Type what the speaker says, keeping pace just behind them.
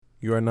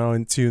You are now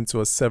in tune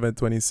to a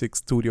 726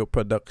 studio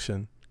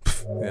production.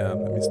 Yeah,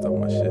 let me stop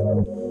my shit.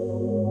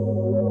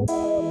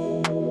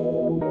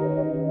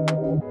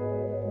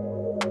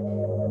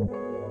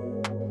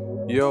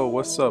 Yo,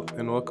 what's up?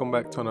 And welcome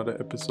back to another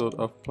episode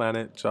of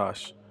Planet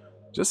Josh.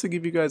 Just to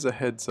give you guys a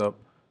heads up,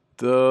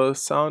 the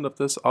sound of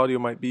this audio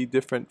might be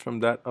different from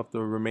that of the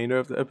remainder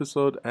of the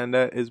episode, and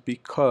that is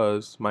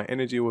because my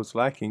energy was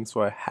lacking,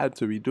 so I had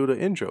to redo the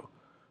intro.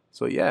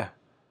 So yeah,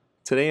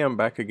 today I'm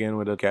back again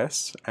with a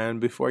guest,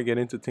 and before I get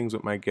into things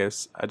with my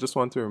guests, I just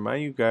want to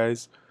remind you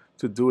guys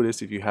to do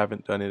this if you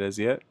haven't done it as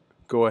yet.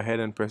 Go ahead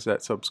and press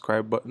that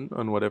subscribe button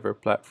on whatever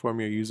platform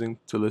you're using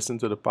to listen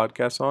to the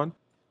podcast on.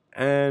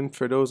 And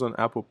for those on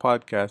Apple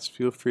Podcasts,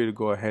 feel free to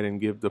go ahead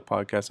and give the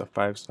podcast a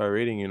 5-star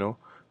rating,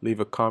 leave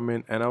a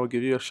comment, and I will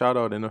give you a shout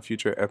out in a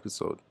future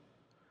episode.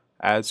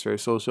 As for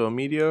social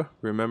media,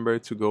 remember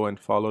to go and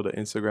follow the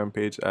Instagram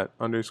page at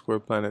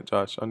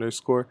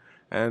 _planetjosh_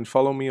 and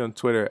follow me on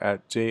Twitter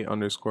at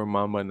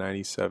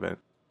j_mamba97.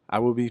 I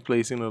will be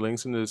placing the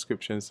links in the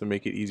descriptions to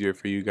make it easier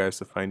for you guys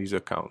to find these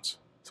accounts.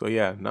 So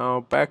yeah,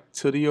 now back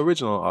to the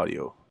original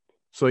audio.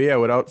 So yeah,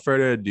 without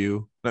further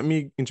ado, let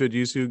me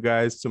introduce you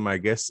guys to my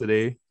guest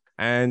today.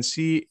 And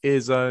she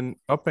is an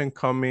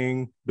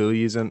up-and-coming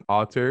Belizean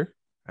author,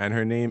 and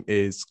her name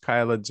is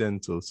Kyla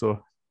Gentle.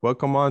 So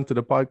welcome on to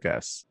the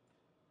podcast.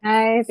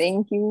 Hi,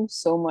 thank you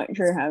so much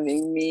for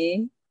having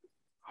me.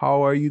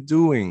 How are you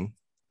doing?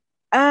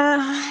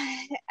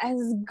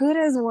 As good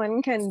as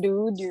one can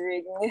do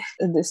during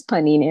this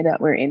panini that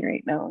we're in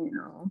right now.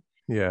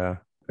 Yeah,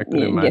 I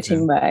could imagine.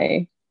 Getting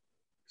by.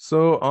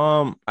 So,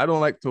 I don't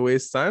like to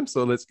waste time,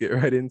 so let's get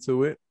right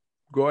into it.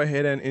 Go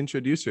ahead and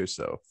introduce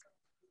yourself.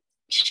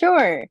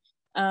 Sure.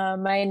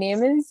 My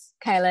name is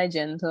Kyla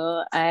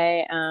Gentle.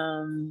 I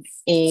am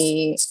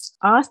a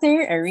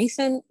author, a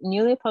recent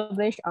newly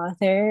published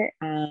author,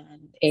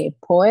 and a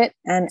poet,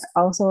 and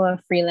also a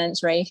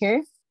freelance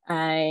writer.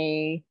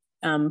 I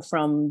am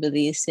from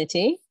Belize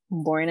City,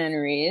 born and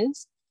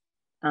raised.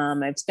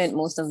 I've spent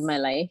most of my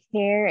life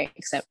here,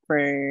 except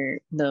for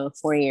the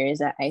 4 years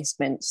that I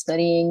spent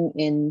studying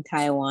in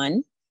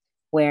Taiwan,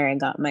 where I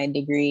got my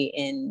degree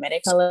in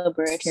medical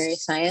laboratory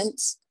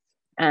science.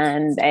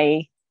 And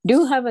I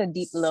do have a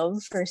deep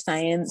love for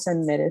science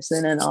and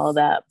medicine and all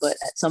that. But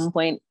at some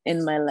point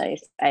in my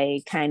life,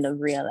 I kind of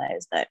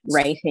realized that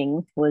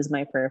writing was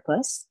my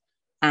purpose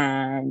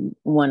and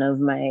one of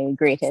my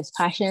greatest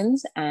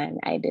passions. And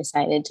I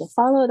decided to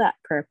follow that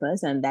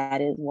purpose. And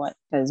that is what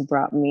has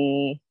brought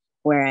me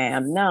where I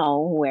am now,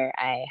 where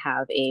I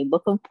have a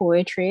book of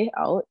poetry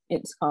out.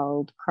 It's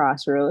called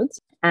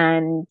Crossroads.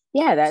 And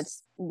yeah,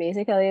 that's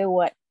basically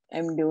what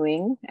I'm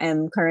doing.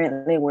 I'm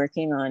currently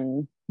working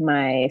on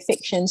my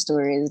fiction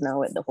stories now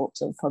with the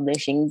hopes of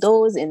publishing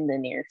those in the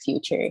near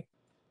future.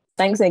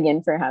 Thanks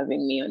again for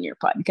having me on your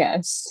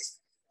podcast.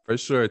 For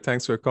sure.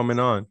 Thanks for coming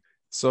on.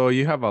 So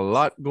you have a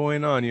lot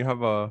going on. You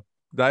have a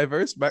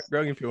diverse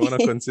background, if you want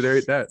to consider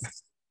it that.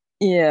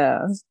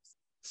 Yeah.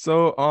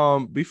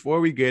 So, before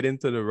we get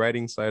into the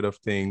writing side of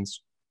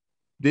things,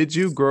 did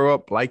you grow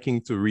up liking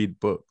to read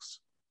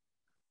books?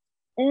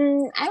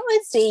 I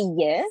would say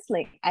yes.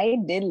 Like I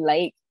did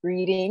like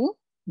reading,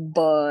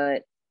 but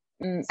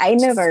I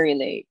never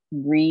really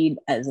read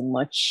as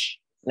much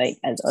like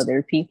as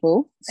other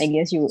people. I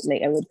guess I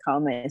would call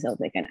myself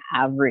like an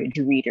average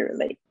reader.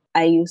 Like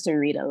I used to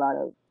read a lot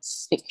of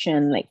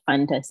fiction, like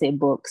fantasy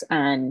books,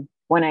 and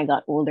when I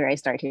got older, I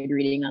started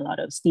reading a lot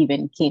of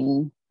Stephen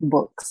King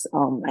books.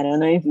 I don't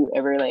know if you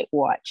ever like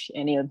watch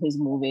any of his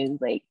movies,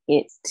 like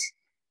It,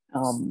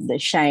 The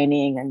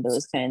Shining, and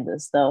those kinds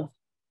of stuff.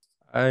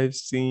 I've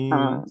seen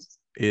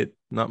it,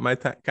 not my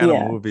kind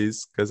of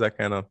movies, because I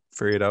kind of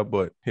afraid of,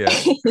 but yeah.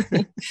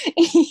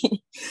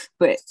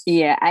 But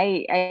yeah,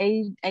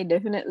 I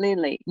definitely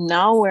like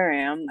now where I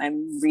am,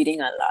 I'm reading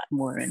a lot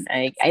more, and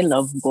I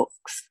love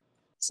books.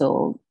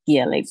 So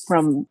yeah, like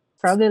from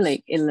probably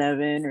like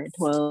 11 or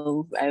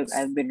 12,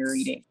 I've been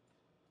reading.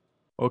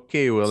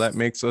 Okay, well that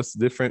makes us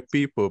different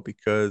people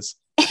because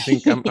I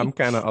think I'm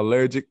kind of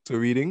allergic to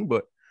reading,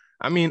 but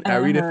I mean I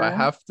read if I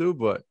have to,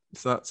 but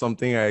it's not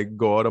something I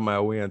go out of my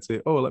way and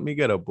say, oh, let me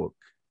get a book.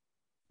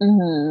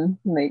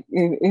 Like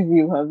if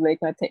you have like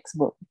a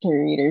textbook to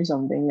read or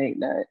something like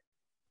that.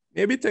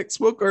 Maybe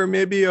textbook or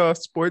maybe a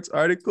sports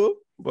article,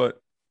 but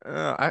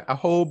a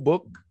whole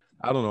book,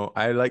 I don't know.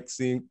 I like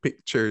seeing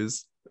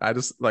pictures. I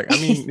just like, I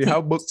mean, you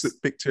have books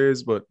with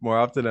pictures, but more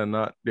often than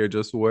not, they're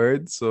just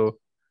words. So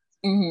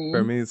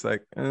for me, it's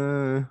like,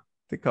 I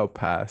think I'll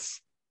pass.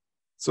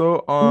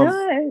 So,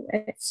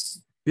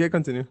 yeah,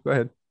 continue. Go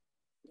ahead.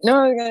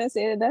 No, I was gonna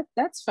say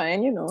that's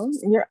fine.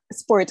 Your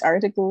sports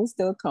articles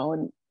still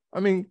count. I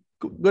mean,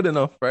 good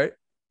enough, right?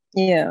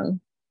 Yeah.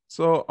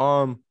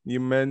 So, you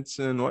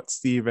mentioned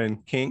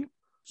Stephen King.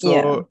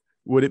 So,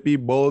 would it be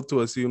bold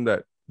to assume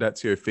that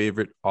that's your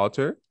favorite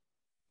author?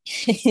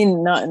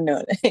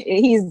 No,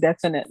 he's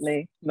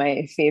definitely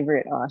my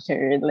favorite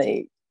author.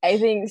 Like, I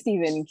think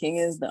Stephen King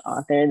is the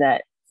author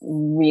that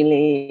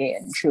really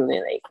and truly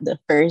like the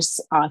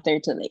first author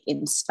to like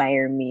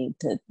inspire me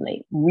to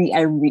like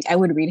I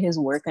would read his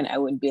work and I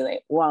would be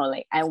like, wow,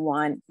 like I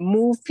want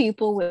move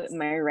people with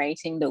my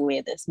writing the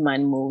way this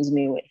man moves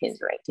me with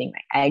his writing.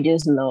 Like I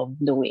just love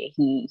the way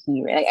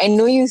like I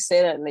know you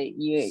said that like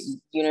you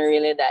know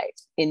really that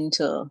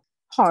into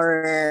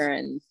horror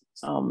and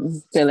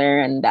thriller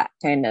and that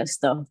kind of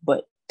stuff,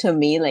 but to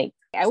me like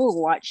I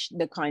will watch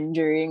The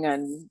Conjuring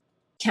and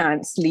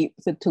can't sleep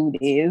for 2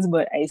 days,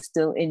 but I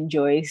still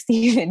enjoy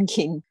Stephen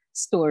King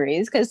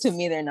stories because to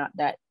me they're not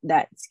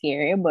that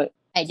scary. But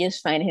I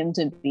just find him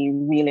to be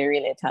really,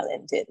 really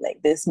talented.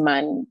 Like this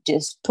man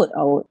just put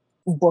out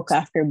book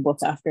after book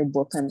after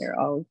book, and they're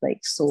all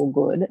like so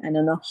good. I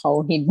don't know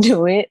how he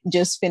do it.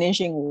 Just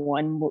finishing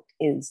one book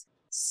is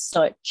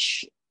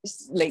such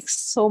like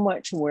so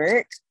much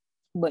work,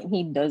 but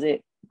he does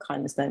it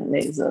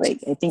constantly. So like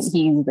I think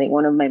he's like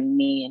one of my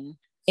main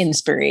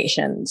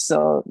inspiration.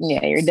 So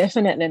yeah, you're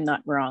definitely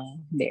not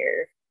wrong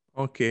there.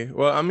 Okay.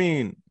 Well, I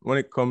mean, when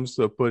it comes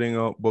to putting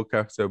out book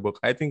after book,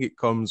 I think it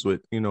comes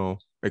with,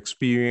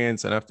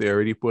 experience. And after you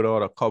already put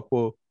out a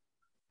couple,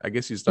 I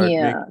guess you start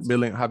Yeah.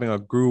 building, having a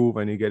groove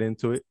and you get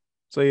into it.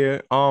 So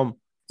yeah,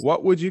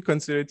 what would you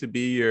consider to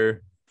be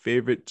your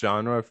favorite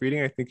genre of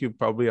reading? I think you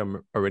probably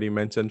already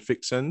mentioned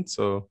fiction.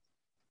 So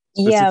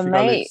Yeah,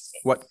 specifically,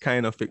 what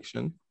kind of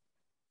fiction?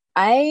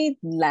 I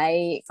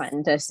like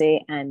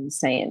fantasy and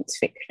science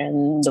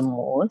fiction the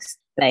most.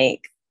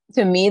 Like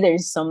to me,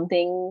 there's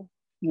something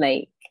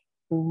like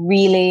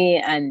really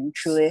and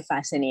truly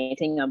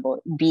fascinating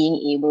about being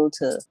able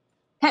to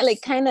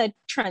kind of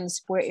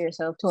transport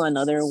yourself to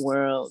another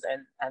world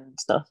and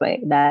stuff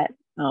like that.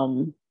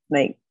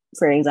 Like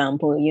for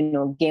example,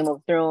 Game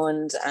of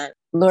Thrones and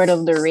Lord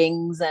of the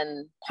Rings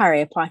and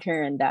Harry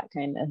Potter and that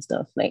kind of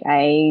stuff. Like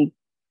I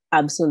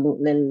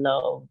absolutely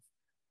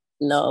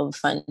love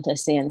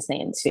fantasy and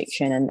science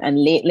fiction.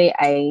 And lately,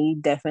 I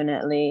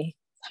definitely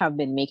have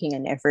been making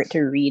an effort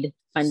to read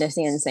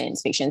fantasy and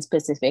science fiction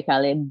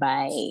specifically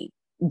by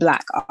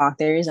Black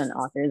authors and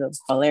authors of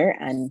color.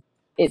 And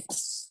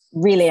it's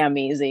really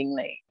amazing.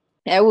 Like,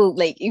 I will,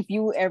 like, if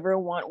you ever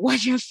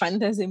watch a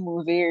fantasy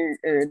movie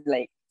or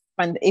like,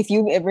 if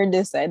you ever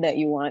decide that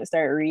you want to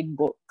start read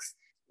books,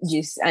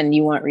 and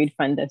you want to read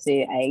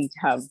fantasy, I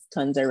have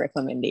tons of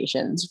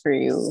recommendations for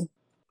you.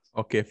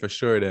 Okay, for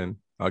sure then.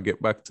 I'll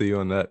get back to you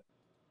on that.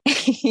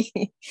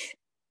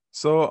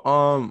 So,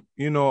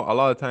 a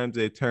lot of times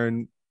they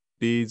turn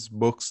these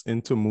books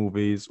into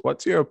movies.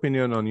 What's your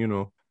opinion on,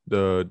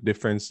 the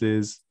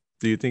differences?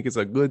 Do you think it's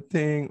a good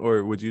thing,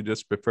 or would you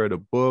just prefer the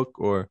book,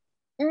 or?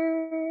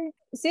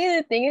 See,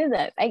 the thing is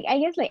that I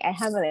guess like I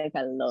have like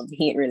a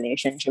love-hate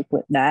relationship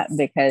with that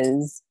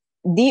because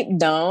deep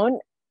down,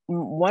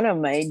 one of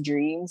my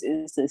dreams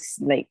is to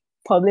like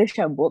publish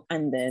a book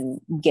and then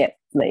get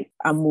like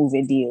a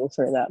movie deal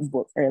for that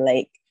book or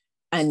like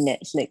a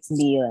Netflix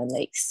deal and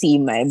like see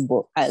my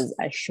book as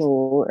a show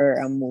or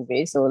a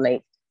movie. So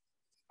like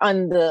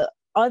on the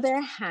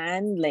other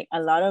hand, like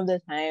a lot of the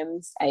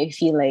times I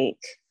feel like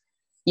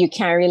you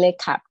can't really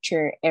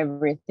capture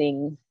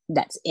everything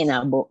that's in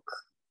a book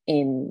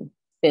in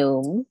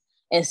film,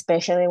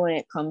 especially when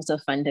it comes to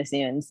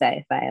fantasy and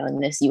sci-fi,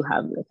 unless you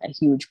have like a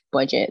huge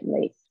budget.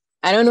 Like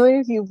I don't know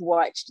if you've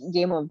watched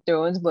Game of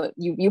Thrones, but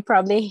you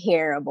probably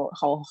hear about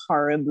how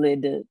horribly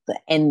the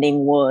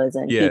ending was,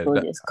 and Yeah, people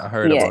just I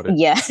heard about it.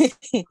 yeah,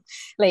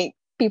 like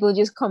people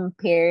just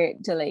compare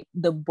it to like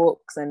the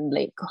books and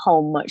like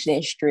how much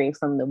they stray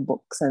from the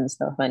books and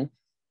stuff. And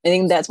I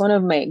think that's one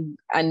of my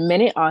and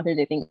many authors,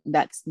 I think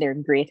that's their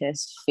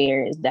greatest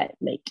fear is that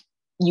like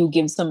you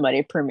give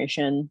somebody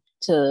permission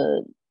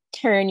to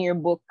turn your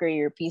book or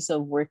your piece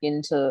of work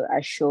into a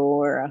show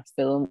or a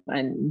film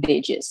and they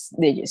just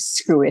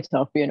screw it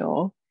up.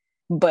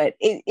 But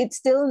it's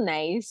still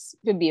nice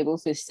to be able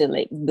to see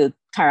like the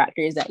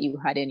characters that you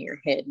had in your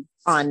head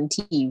on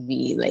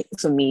TV. Like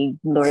for me,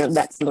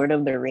 that's Lord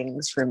of the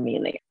Rings for me.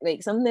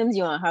 Like sometimes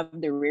you have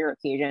the rare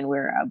occasion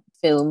where a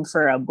film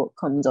for a book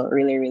comes out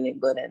really, really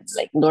good. And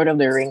like Lord of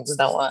the Rings is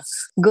now a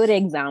good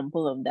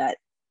example of that,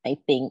 I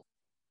think.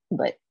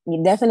 But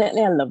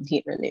definitely a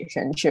love-hate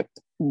relationship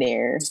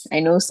there. I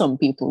know some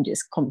people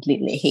just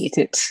completely hate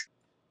it.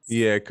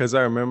 Yeah, because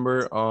I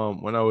remember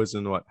when I was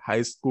in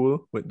high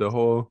school with the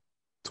whole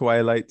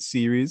Twilight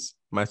series,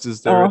 my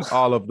sister read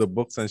all of the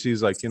books and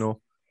she's like,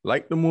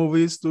 like the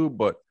movies too,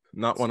 but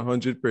not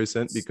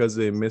 100% because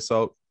they miss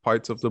out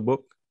parts of the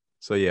book.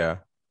 So yeah,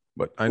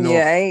 but I know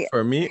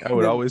for me, I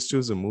would always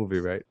choose a movie,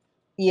 right?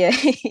 Yeah.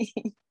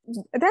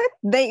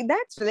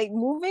 That's like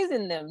movies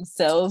in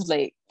themselves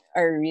like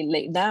are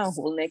really like that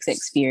whole next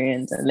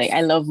experience. And like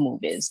I love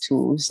movies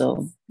too.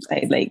 So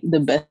I like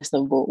the best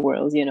of both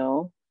worlds.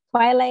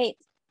 Twilight,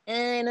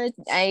 and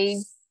I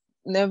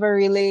never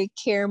really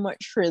care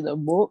much for the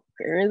book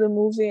or the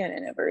movie, and I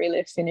never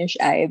really finish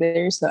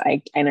either. So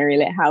I don't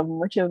really have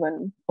much of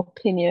an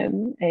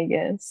opinion, I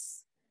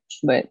guess.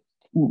 But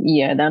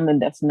yeah, that's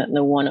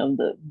definitely one of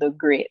the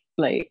great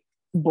like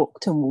book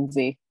to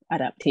movie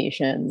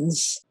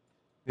adaptations.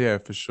 Yeah,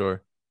 for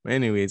sure.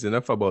 Anyways,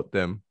 enough about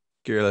them.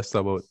 careless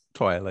about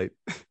Twilight.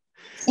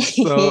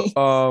 So,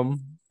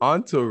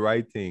 on to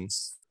writing.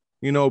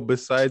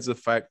 Besides the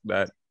fact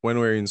that when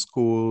we're in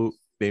school,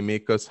 they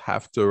make us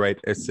have to write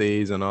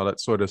essays and all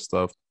that sort of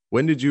stuff.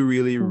 When did you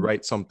really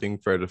write something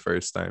for the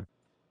first time?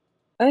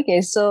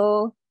 Okay,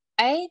 so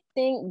I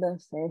think the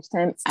first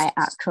time I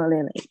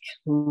actually like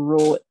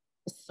wrote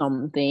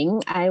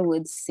something, I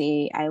would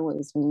say I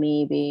was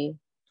maybe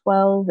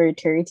 12 or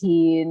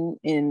 13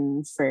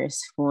 in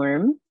first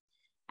form.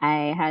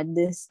 I had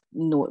this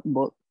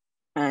notebook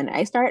and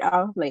I started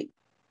off like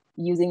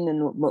using the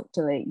notebook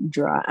to like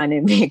draw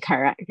anime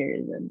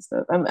characters and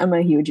stuff. I'm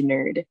a huge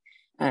nerd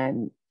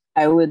and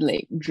I would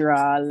like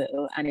draw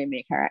little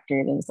anime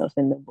characters and stuff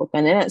in the book.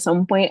 And then at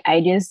some point I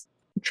just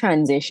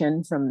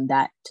transitioned from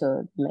that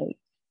to like,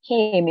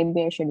 hey,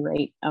 maybe I should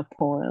write a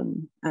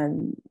poem.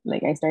 And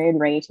like I started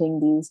writing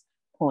these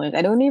poems.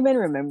 I don't even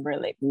remember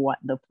like what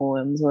the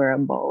poems were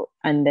about.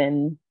 And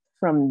then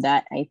from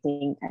that, I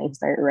think I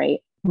started writing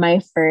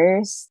my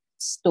first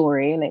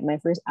story, like my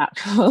first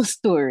actual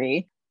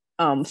story.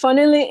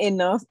 Funnily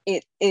enough,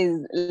 it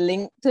is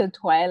linked to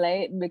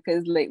Twilight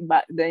because like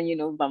back then,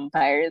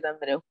 vampires and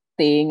the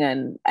thing,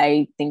 and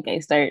I think I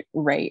start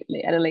write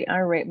like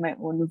I'll write my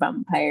own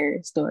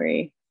vampire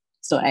story.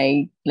 So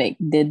I like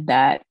did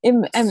that. It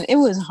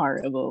was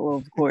horrible,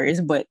 of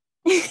course, but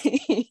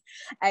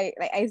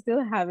I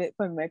still have it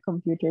on my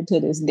computer to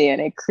this day,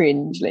 and I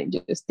cringe like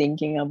just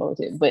thinking about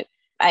it. But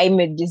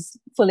I'm just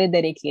fully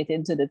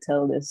dedicated to the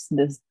tell this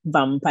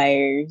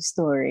vampire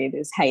story,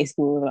 this high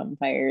school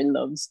vampire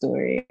love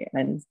story,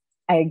 and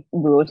I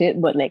wrote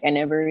it, but like I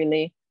never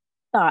really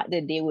thought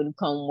the day would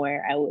come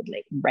where I would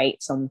like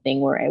write something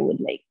where I would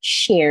like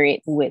share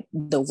it with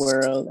the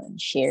world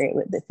and share it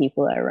with the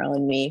people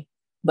around me.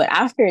 But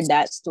after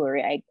that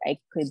story, I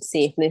could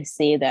safely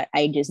say that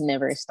I just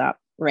never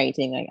stopped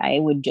writing. Like I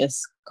would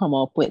just come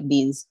up with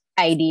these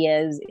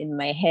ideas in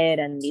my head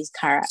and these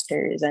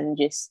characters and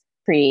just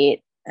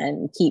create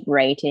and keep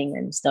writing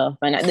and stuff.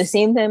 And at the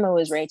same time, I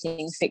was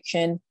writing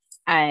fiction.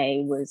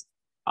 I was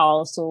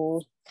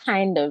also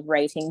kind of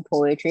writing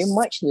poetry,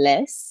 much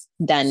less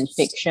than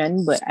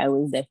fiction, but I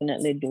was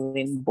definitely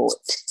doing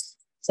both.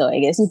 So I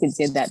guess you could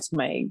say that's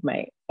my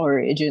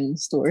origin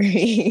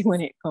story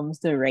when it comes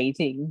to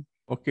writing.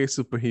 Okay,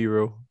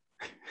 superhero.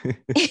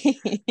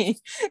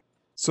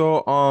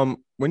 So,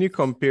 when you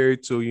compare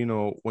it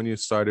to, when you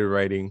started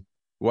writing,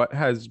 what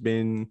has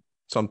been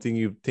something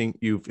you think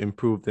you've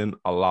improved in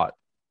a lot?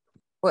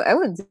 Well, I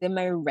would say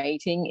my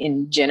writing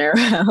in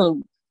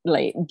general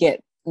like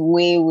get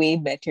way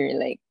better.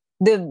 Like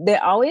they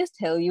always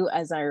tell you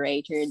as a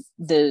writer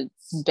the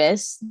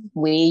best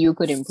way you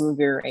could improve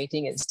your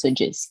writing is to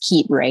just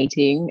keep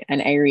writing,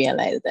 and I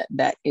realized that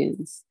that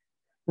is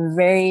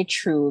very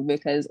true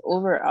because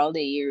over all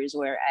the years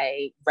where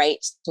I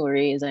write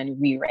stories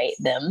and rewrite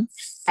them,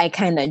 I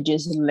kind of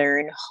just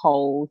learn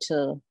how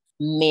to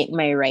make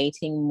my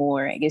writing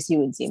more, I guess you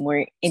would say,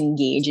 more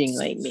engaging,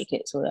 like make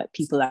it so that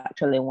people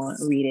actually want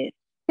to read it.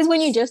 Because when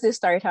you just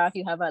start off,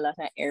 you have a lot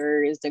of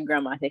errors, the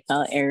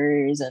grammatical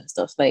errors and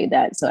stuff like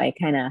that. So I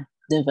kind of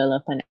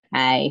develop an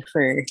eye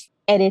for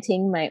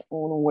editing my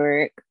own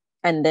work.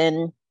 And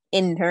then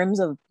in terms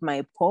of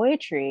my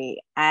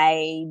poetry,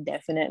 I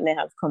definitely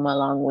have come a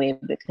long way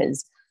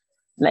because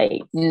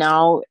like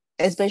now,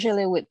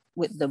 especially with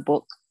the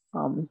book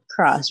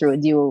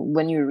Crossroads, you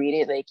when you read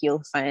it, like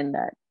you'll find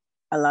that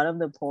a lot of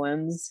the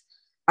poems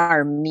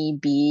are me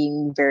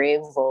being very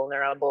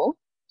vulnerable.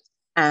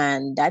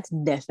 And that's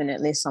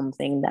definitely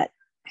something that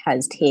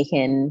has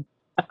taken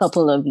a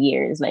couple of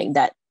years, like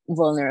that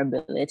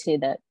vulnerability,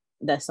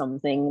 that's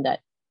something that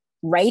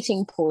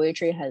writing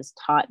poetry has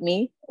taught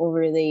me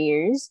over the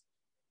years.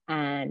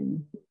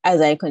 And as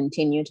I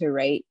continue to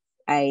write,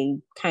 I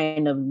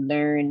kind of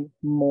learn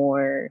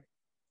more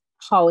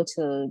how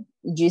to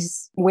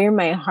just wear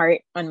my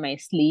heart on my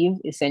sleeve,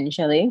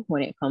 essentially,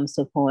 when it comes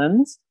to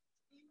poems.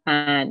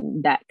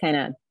 And that kind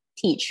of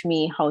teach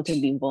me how to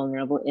be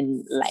vulnerable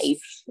in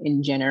life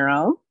in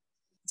general.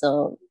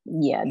 So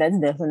yeah, that's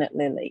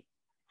definitely like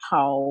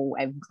how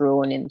I've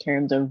grown in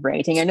terms of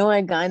writing. I know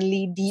I gone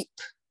lead deep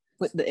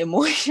with the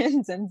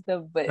emotions and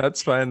stuff, but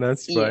That's fine.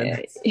 That's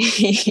fine.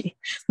 yeah.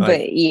 Like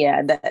But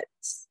yeah,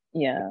 that's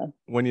yeah.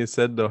 when you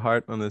said the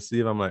heart on the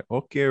sleeve, I'm like,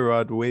 okay,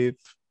 Rod, wave.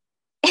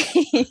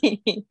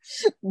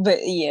 But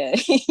yeah.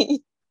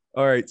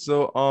 All right.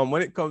 So,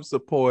 when it comes to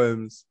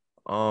poems,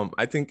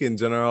 I think in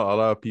general, a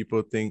lot of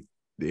people think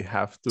they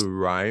have to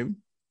rhyme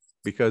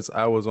because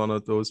I was one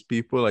of those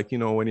people. Like,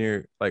 when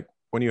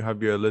you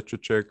have your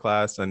literature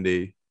class and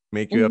they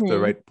make you have to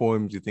Mm-hmm. write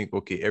poems, you think,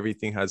 okay,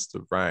 everything has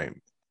to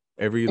rhyme.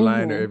 Every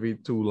line or Mm-hmm. every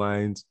two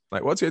lines.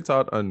 Like, what's your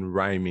thought on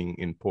rhyming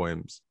in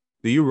poems?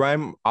 Do you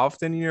rhyme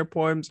often in your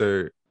poems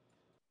or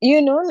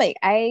Like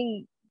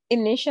I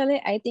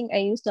initially I think I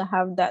used to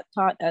have that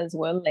thought as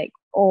well, like,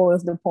 oh,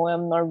 if the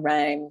poem not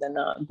rhymed, then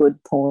a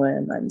good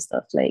poem and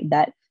stuff like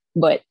that.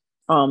 But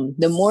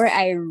the more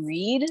I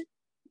read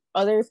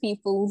other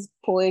people's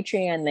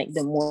poetry and like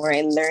the more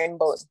I learn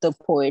about the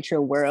poetry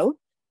world,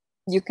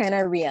 you kind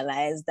of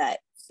realize that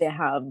they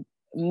have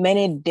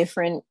many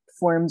different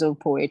forms of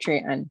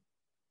poetry. And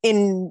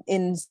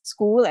in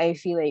school, I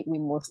feel like we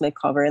mostly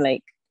cover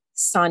like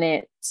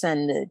sonnets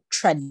and the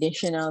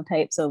traditional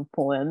types of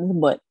poems,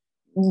 but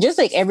just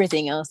like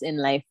everything else in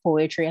life,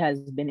 poetry has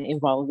been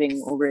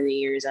evolving over the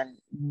years, and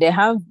they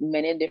have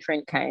many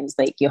different kinds.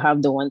 Like you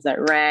have the ones that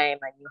rhyme,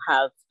 and you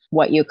have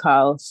what you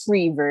call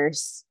free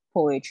verse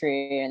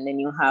poetry, and then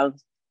you have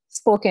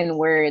spoken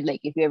word.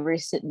 Like if you ever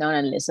sit down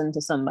and listen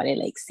to somebody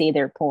like say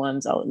their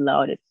poems out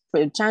loud,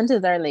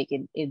 chances are like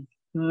it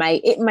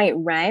might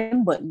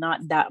rhyme, but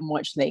not that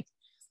much like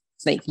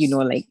like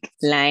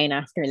line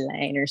after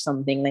line or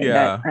something like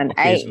that. Yeah, And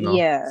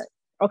occasional.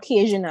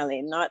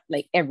 occasionally, not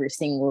like every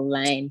single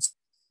line.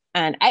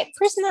 And I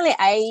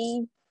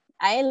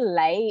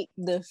like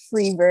the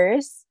free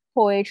verse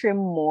poetry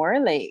more,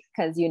 like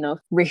because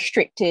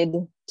restricted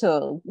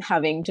to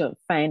having to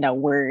find a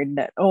word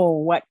that, oh,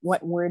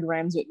 what word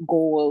rhymes with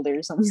gold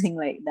or something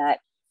like that.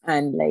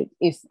 And like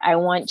if I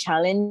want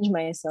challenge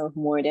myself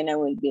more, then I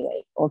would be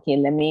like, okay,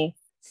 let me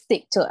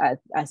stick to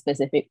a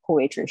specific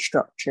poetry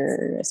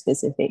structure, a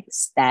specific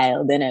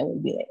style. Then I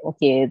would be like,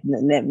 okay,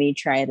 let me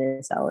try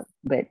this out.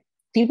 But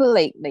people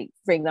like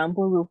for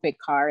example, Rupi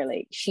Kaur,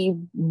 like she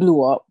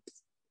blew up,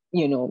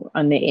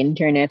 on the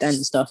internet and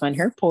stuff, and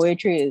her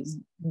poetry is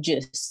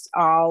just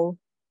all.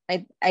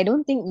 I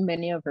don't think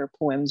many of her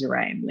poems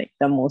rhyme. Like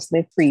the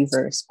mostly free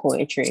verse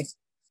poetry.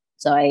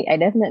 So I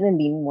definitely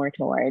lean more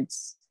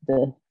towards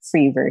the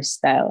free verse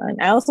style.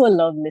 And I also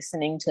love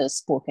listening to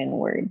spoken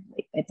word.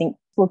 Like I think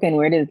spoken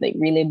word is like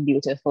really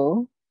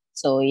beautiful.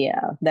 So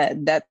yeah,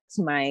 that's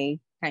my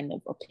kind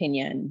of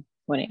opinion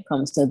when it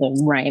comes to the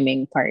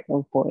rhyming part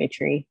of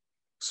poetry.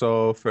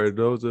 So for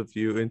those of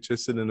you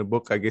interested in the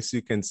book, I guess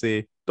you can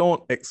say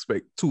don't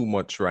expect too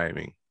much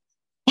rhyming.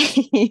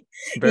 Very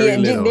Yeah,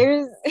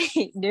 little.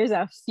 there's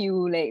a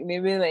few, like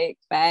maybe like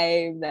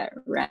five that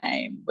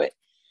rhyme, but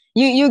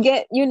you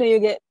get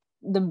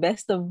the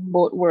best of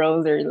both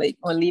worlds, or like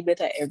only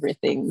bit at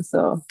everything.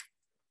 So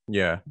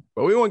Yeah.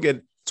 But we won't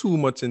get too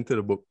much into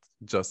the book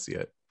just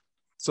yet.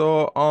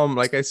 So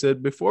like I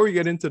said, before we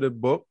get into the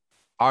book,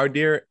 are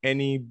there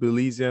any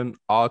Belizean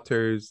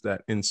authors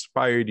that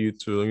inspired you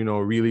to,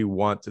 really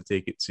want to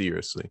take it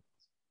seriously?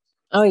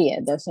 oh yeah,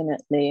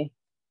 definitely.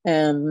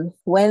 When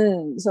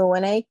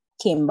I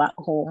came back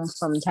home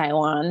from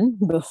Taiwan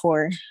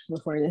before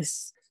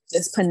this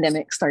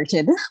pandemic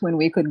started, when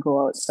we could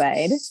go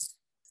outside,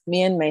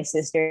 me and my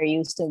sister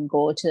used to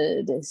go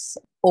to this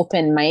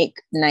open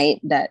mic night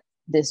that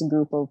this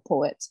group of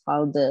poets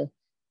called the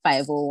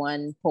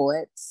 501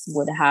 Poets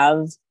would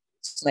have.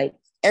 Like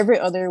every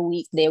other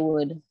week, they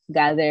would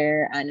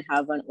gather and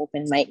have an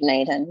open mic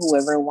night, and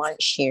whoever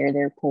wants share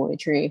their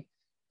poetry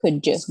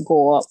could just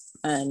go up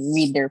and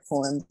read their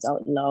poems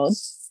out loud.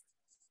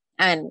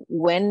 And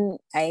when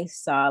I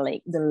saw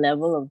like the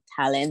level of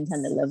talent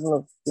and the level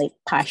of like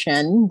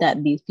passion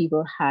that these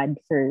people had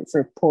for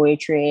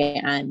poetry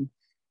and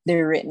the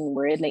written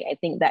word, like I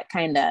think that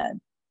kind of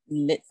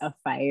lit a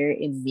fire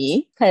in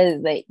me.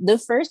 Because like the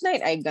first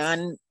night I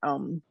gone,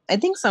 I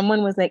think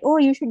someone was like, oh,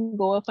 you should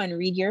go up and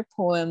read your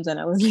poems, and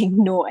I was like,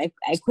 no, I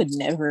could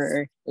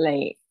never.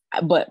 Like,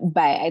 but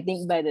I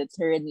think by the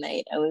third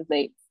night I was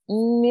like,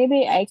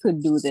 maybe I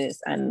could do this.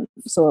 And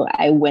so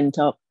I went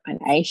up and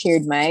I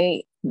shared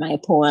my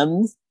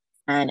poems.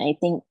 And I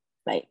think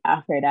like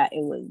after that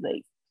it was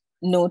like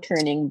no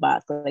turning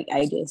back. Like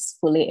I just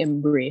fully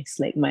embraced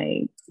like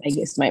I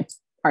guess my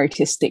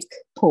artistic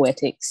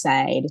poetic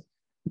side.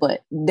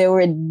 But there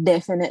were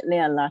definitely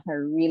a lot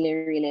of really,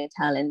 really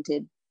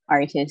talented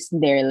artists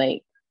there.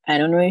 Like I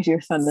don't know if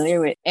you're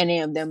familiar with any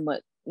of them,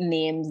 but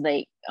names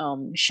like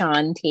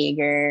Sean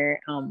Tager,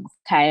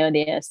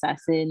 Coyote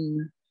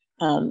Assassin,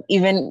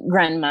 even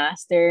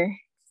Grandmaster,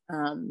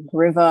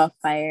 River of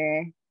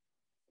Fire.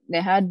 They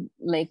had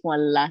like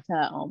one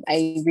latter.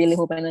 I really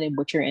hope I don't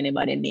butcher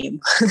anybody's name,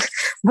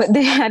 but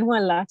they had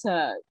one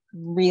latter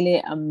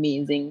really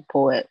amazing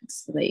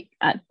poets like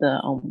at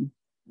the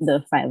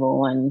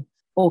 501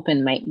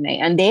 open mic night,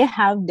 and they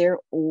have their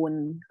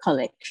own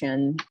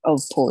collection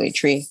of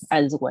poetry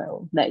as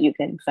well that you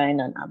can find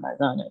on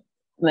Amazon.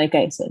 Like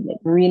I said, like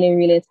really,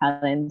 really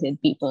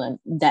talented people, and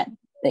that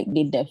like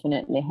they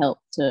definitely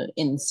helped to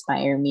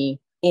inspire me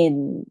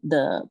in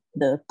the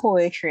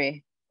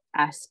poetry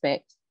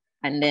aspect.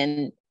 And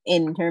then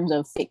in terms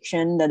of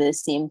fiction, that is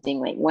the same thing.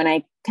 Like when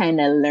I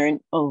kind of learned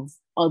of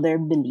other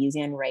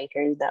Belizean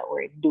writers that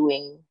were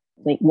doing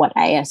like what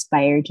I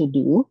aspire to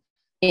do,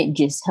 it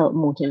just helped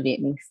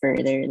motivate me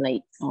further.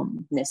 Like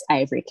Miss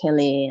Ivory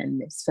Kelly and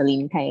Miss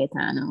Feline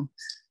Cayetano,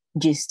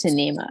 just to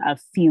name a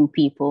few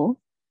people.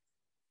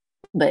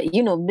 But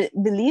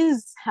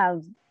Belize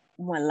have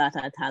a lot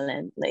of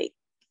talent. Like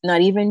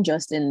not even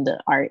just in the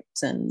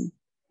arts and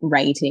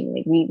writing.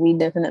 Like we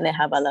definitely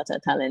have a lot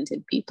of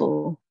talented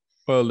people.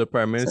 Well, the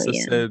prime So minister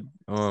yeah. said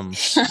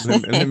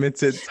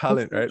limited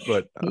talent, right?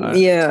 But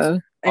Yeah,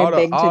 I out of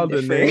beg to all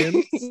the differ.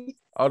 names,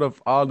 out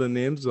of all the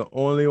names, the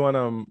only one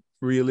I'm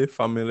really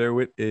familiar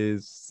with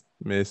is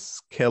Miss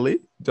Kelly,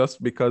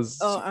 just because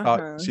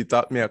Oh, she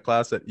taught me a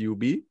class at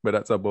UB, but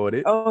that's about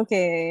it.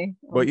 okay.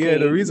 But yeah,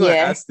 the Okay. reason I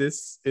Yeah. asked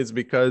this is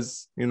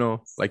because,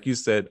 like you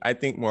said, I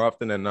think more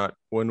often than not,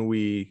 when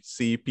we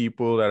see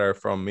people that are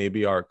from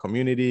maybe our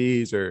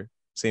communities or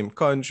same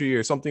country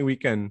or something we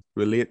can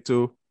relate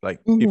to, like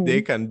if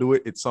they Mm-hmm. can do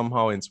it, it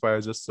somehow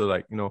inspires us to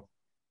like,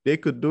 they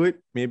could do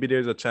it. Maybe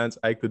there's a chance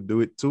I could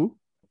do it too.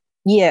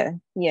 Yeah.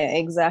 Yeah,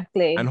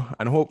 exactly.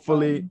 And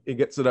hopefully Um, it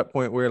gets to that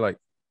point where like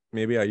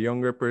maybe a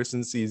younger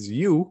person sees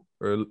you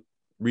or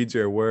reads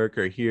your work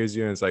or hears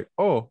you and it's like,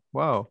 oh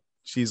wow,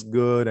 she's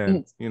good,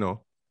 and mm,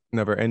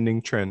 never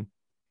ending trend.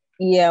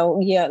 yeah,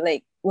 yeah,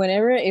 like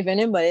whenever if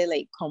anybody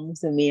like comes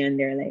to me and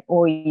they're like,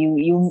 oh,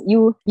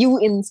 you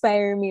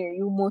inspire me or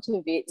you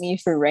motivate me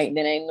for writing,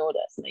 then I know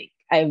that like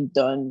I've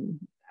done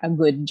a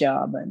good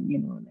job and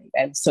like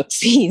I've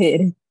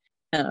succeeded.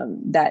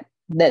 That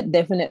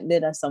definitely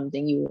that's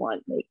something you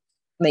want,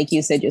 like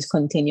you said, just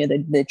continue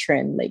the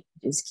trend, like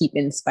just keep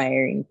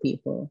inspiring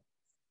people.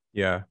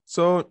 Yeah.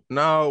 So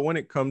now when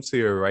it comes to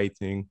your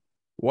writing,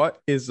 what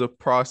is the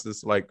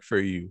process like for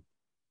you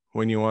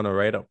when you want to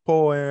write a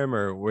poem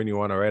or when you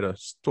want to write a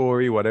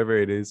story, whatever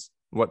it is?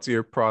 What's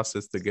your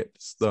process to get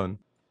this done?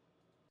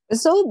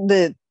 So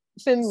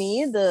for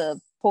me, the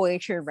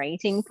poetry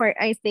writing part,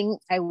 I think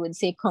I would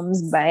say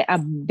comes by a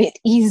bit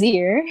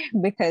easier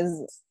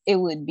because it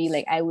would be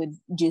like I would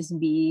just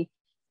be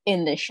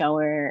in the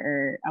shower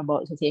or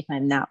about to take a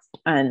nap,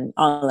 and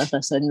all of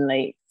a sudden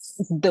like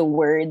the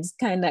words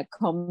kind of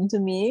come to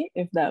me,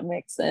 if that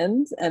makes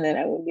sense. And then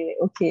I would be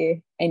like,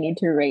 okay, I need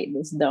to write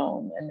this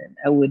down. And then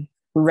I would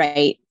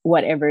write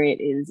whatever it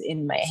is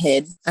in my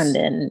head. And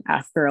then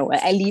after a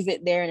while, I leave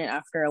it there. And then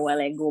after a while,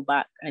 I go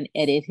back and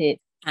edit it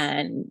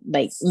and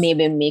like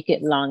maybe make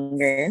it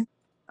longer.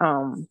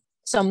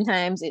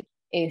 Sometimes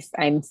if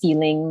I'm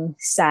feeling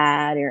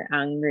sad or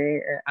angry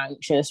or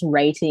anxious,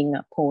 writing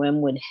a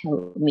poem would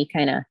help me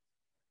kind of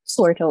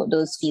sort out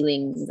those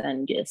feelings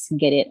and just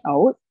get it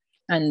out.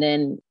 And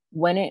then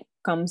when it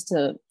comes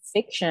to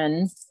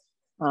fiction,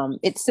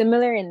 it's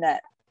similar in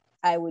that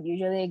I would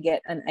usually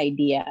get an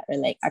idea or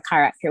like a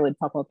character would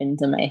pop up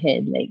into my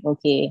head, like,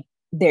 okay,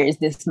 there's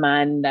this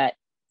man that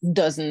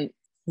doesn't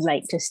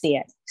like to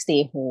stay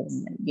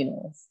home,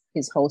 and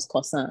his house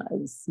cousin,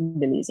 as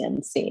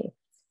Belizeans say.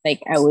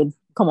 Like I would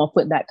come up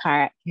with that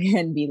character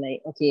and be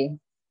like, okay,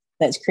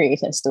 let's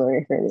create a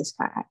story for this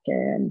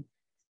character. And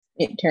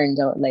it turns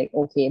out like,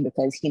 okay,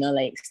 because he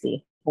like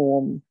stay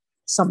home,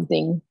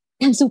 something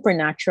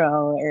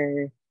supernatural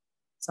or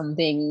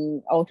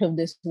something out of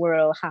this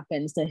world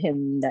happens to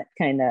him that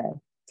kind of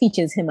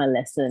teaches him a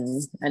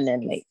lesson. And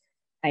then like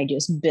I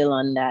just build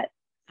on that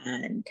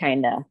and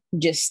kind of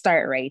just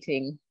start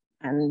writing,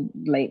 and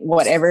like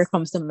whatever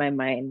comes to my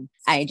mind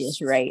I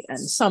just write, and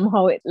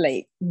somehow it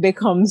like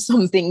becomes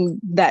something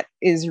that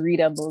is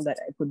readable that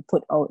I could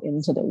put out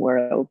into the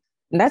world.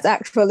 And that's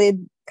actually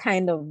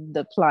kind of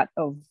the plot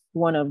of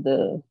one of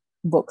the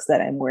books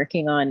that I'm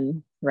working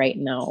on right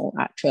now,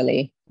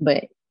 actually.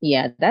 But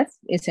yeah, that's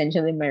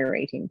essentially my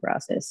writing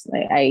process.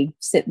 Like I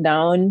sit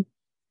down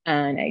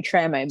and I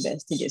try my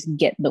best to just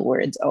get the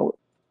words out.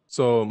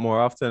 So more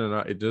often than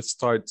not, it just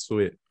starts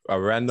with a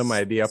random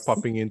idea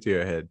popping into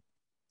your head.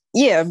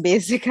 Yeah,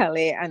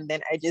 basically. And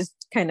then I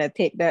just kind of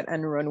take that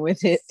and run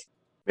with it.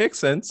 Makes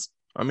sense.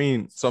 I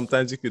mean,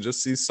 sometimes you could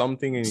just see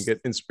something and you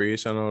get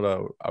inspiration out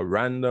of a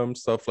random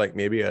stuff like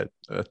maybe a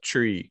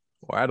tree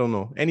or I don't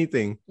know,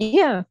 anything.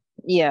 Yeah.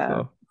 Yeah.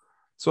 So,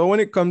 so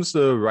when it comes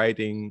to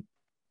writing,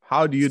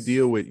 how do you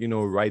deal with,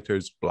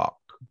 writer's block?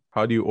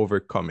 How do you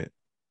overcome it?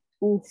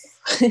 Oof.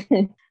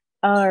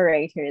 All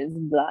right, here's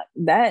block.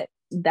 That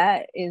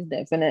is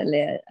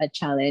definitely a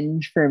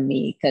challenge for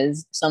me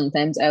because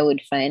sometimes I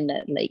would find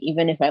that like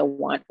even if I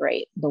want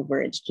write, the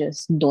words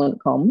just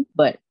don't come.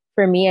 But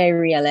for me, I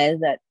realize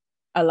that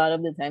a lot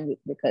of the time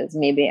it's because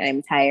maybe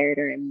I'm tired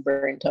or I'm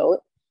burnt out.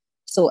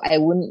 So I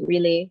wouldn't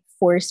really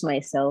force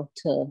myself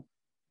to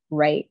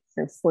write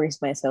or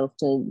force myself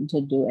to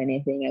do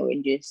anything. I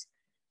would just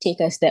take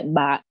a step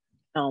back,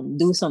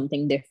 do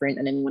something different,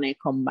 and then when I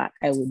come back,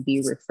 I would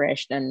be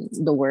refreshed and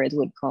the words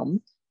would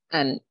come.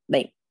 And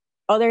like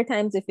other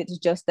times, if it's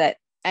just that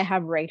I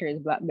have writer's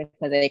block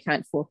because I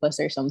can't focus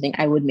or something,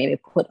 I would maybe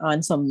put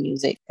on some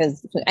music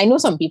because I know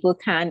some people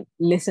can't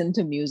listen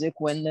to music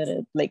when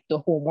the like the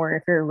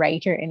homework or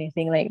write or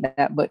anything like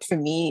that. But for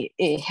me,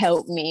 it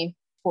helped me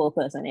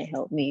focus and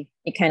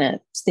it kind of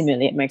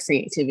stimulate my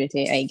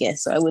creativity, I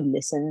guess. So I would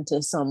listen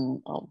to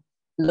some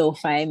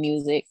lo-fi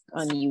music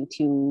on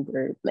YouTube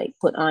or like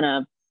put on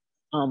a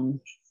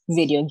um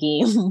video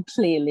game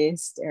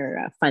playlist or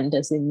a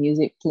fantasy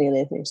music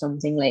playlist or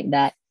something like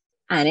that,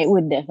 and it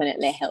would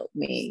definitely help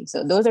me.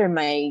 So those are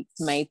my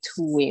two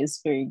ways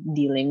for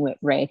dealing with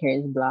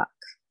writer's block.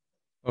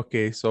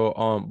 Okay,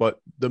 so but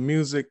the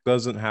music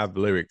doesn't have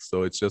lyrics,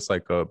 so it's just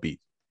like a beat.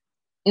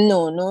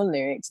 No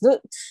lyrics.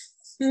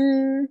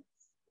 Hmm,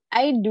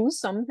 I do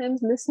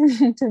sometimes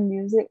listen to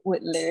music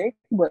with lyrics,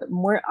 but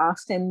more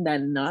often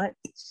than not,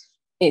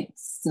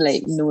 it's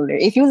like no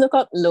lyrics. If you look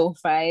up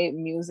lo-fi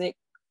music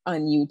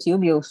on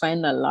YouTube. You'll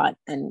find a lot,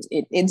 and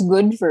it's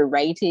good for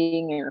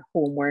writing or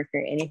homework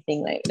or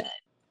anything like that.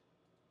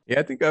 Yeah,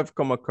 I think I've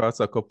come across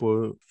a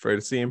couple for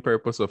the same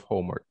purpose of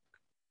homework.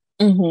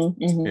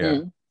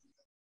 Yeah.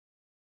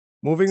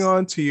 Moving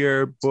on to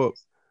your book.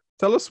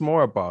 Tell us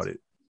more about it.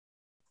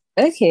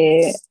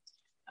 Okay.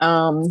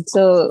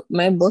 So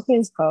my book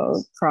is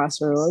called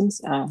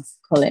Crossroads, a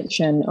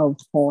collection of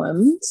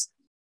poems.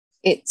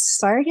 It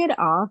started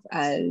off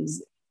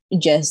as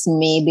just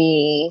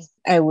maybe,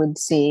 I would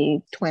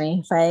say,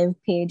 25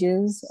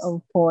 pages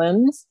of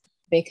poems,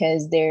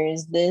 because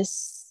there's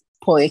this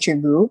poetry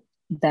group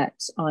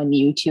that's on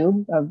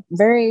YouTube, a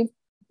very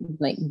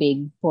like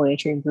big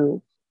poetry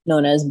group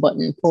known as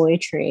Button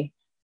Poetry.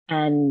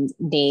 And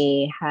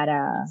they had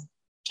a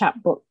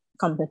chapbook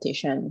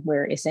competition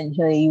where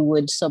essentially you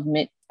would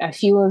submit a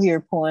few of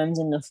your poems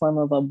in the form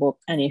of a book,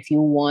 and if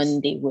you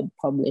won, they would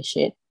publish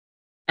it.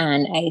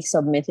 And I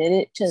submitted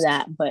it to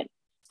that, but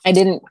I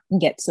didn't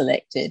get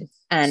selected.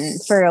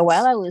 And for a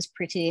while, I was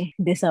pretty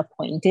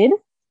disappointed.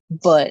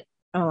 But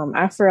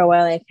after a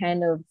while, I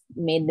kind of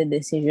made the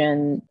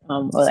decision.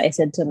 Well, I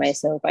said to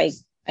myself, I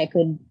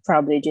could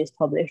probably just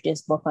publish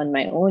this book on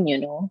my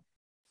own,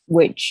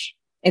 which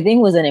I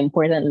think was an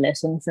important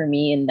lesson for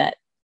me, in that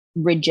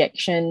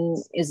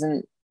rejection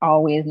isn't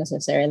always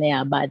necessarily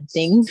a bad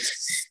thing.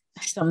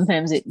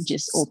 Sometimes it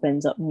just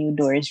opens up new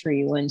doors for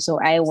you. And so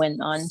I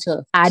went on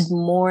to add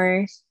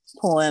more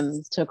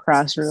poems to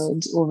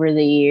Crossroads over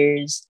the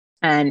years.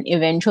 And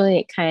eventually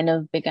it kind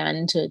of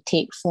began to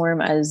take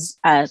form as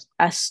a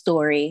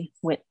story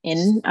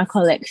within a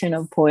collection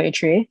of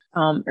poetry.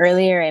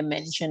 Earlier, I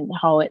mentioned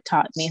how it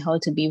taught me how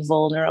to be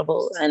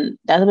vulnerable. And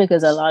that's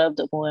because a lot of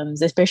the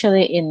poems,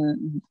 especially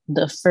in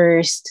the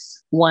first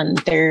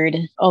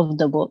 1/3 of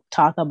the book,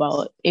 talk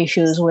about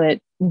issues with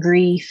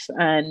grief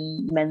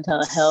and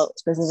mental health,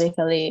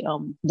 specifically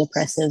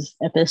depressive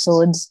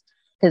episodes,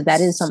 because that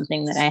is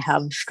something that I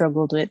have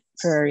struggled with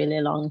for a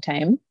really long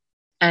time.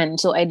 And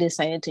so I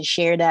decided to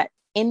share that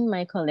in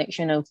my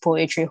collection of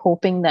poetry,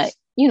 hoping that,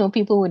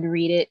 people would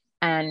read it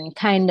and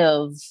kind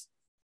of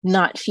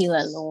not feel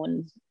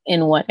alone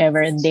in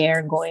whatever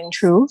they're going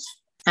through.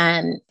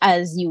 And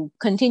as you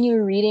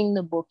continue reading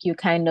the book, you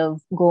kind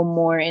of go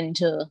more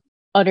into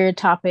other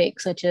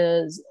topics such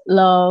as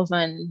love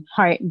and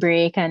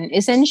heartbreak. And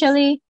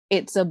essentially,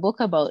 it's a book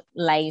about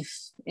life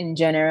in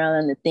general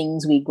and the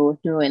things we go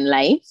through in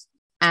life.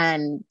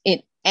 And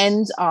it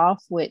ends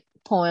off with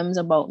poems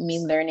about me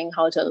learning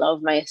how to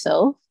love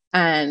myself.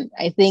 And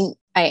I think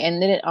I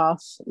ended it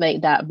off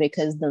like that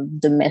because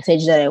the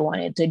message that I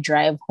wanted to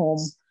drive home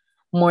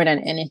more than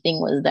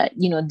anything was that,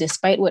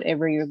 despite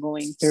whatever you're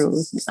going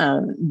through,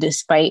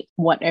 despite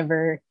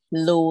whatever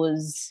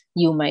lows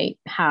you might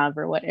have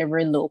or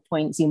whatever low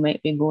points you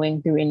might be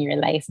going through in your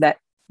life, that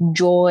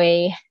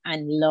joy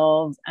and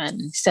love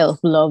and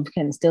self-love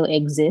can still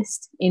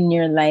exist in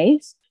your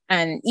life.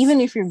 And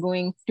even if you're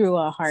going through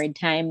a hard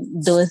time,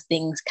 those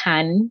things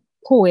can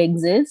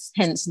coexist,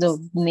 hence the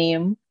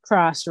name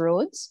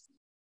Crossroads.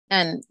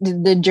 And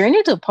the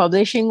journey to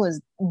publishing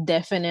was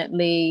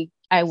definitely,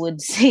 I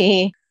would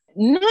say,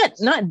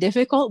 not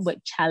difficult,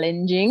 but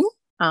challenging.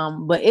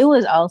 But it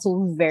was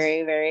also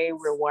very, very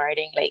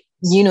rewarding. Like,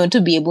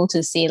 to be able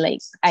to say, like,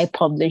 I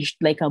published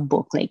like a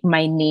book, like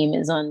my name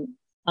is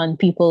on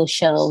people's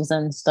shelves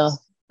and stuff.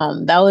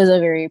 That was a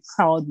very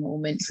proud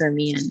moment for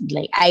me. And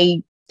like,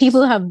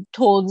 people have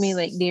told me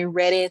like they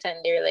read it and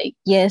they're like,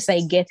 yes,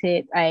 I get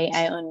it.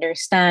 I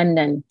understand.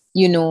 And,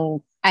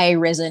 I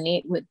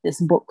resonate with this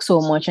book so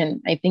much.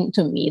 And I think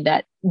to me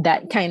that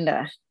kind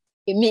of,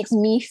 it makes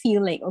me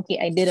feel like, okay,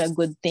 I did a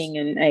good thing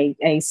and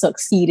I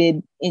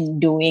succeeded in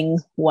doing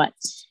what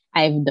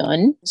I've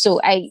done. So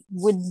I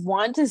would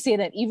want to say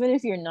that even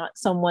if you're not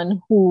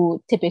someone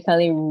who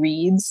typically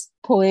reads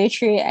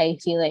poetry, I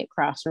feel like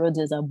Crossroads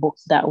is a book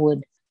that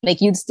would,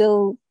 like, you'd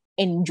still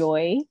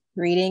enjoy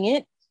reading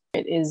it.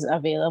 It is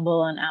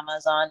available on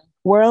Amazon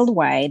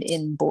worldwide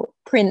in both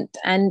print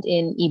and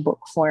in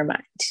ebook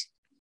format.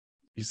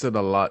 You said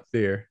a lot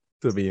there,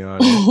 to be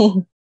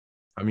honest.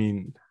 I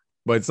mean,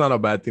 but it's not a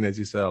bad thing that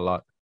you said a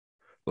lot.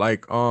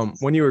 Like,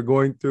 when you were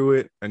going through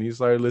it and you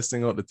started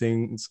listing out the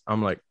things,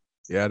 I'm like,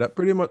 yeah, that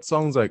pretty much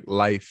sounds like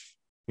life,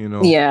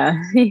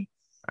 Yeah.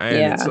 And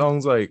it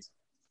sounds like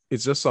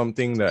it's just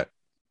something that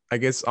I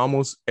guess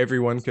almost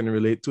everyone can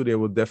relate to. They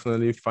will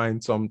definitely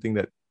find something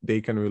that they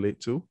can relate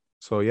to.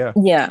 So yeah.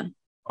 Yeah.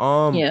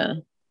 Yeah.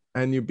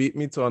 And you beat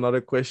me to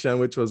another question,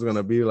 which was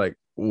gonna be like,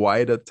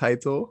 why the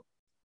title?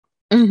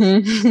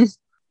 Mm-hmm.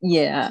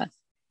 Yeah.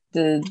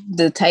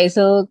 The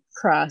title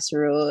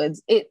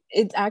Crossroads,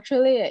 it's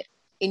actually an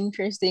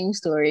interesting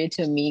story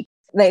to me.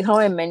 Like how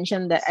I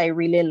mentioned that I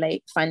really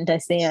like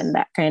fantasy and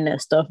that kind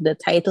of stuff. The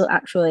title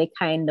actually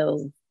kind of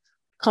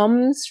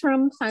comes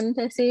from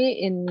fantasy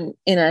in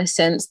a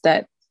sense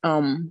that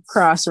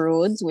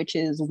crossroads, which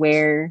is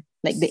where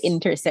like the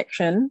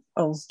intersection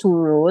of two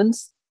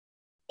roads.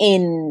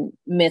 In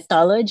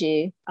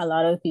mythology, a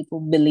lot of people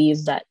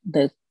believe that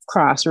the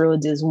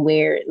crossroads is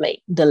where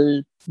like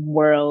the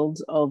world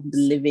of the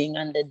living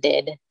and the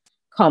dead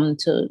come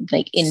to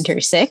like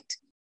intersect.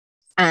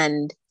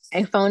 And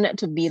I found that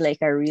to be like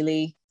a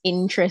really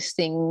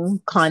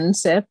interesting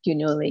concept,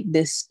 like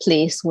this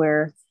place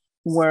where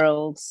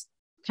worlds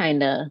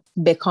kind of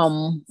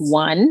become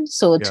one.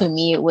 So Yeah. to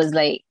me, it was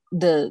like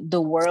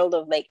the world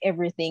of like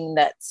everything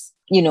that's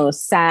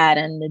sad,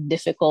 and the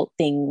difficult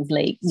things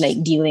like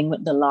dealing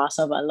with the loss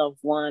of a loved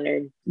one,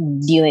 or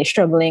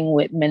struggling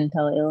with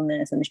mental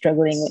illness and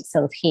struggling with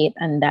self-hate,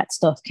 and that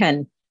stuff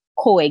can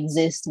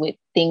coexist with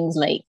things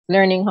like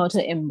learning how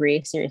to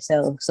embrace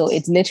yourself. So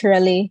it's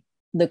literally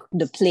the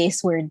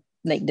place where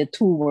like the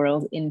two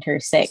worlds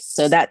intersect.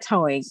 So that's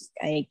how I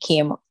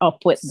came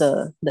up with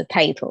the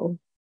title.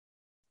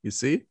 You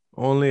see,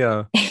 only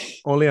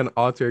an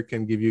author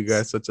can give you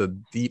guys such a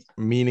deep,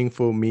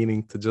 meaningful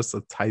meaning to just a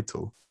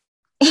title.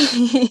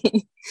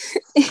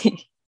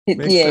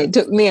 It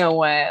took me a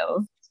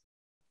while.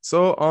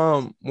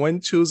 So,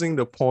 when choosing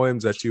the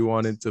poems that you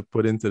wanted to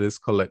put into this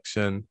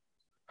collection,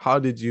 how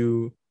did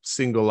you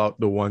single out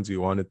the ones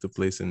you wanted to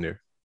place in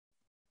there?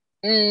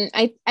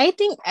 I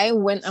think I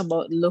went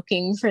about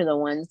looking for the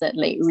ones that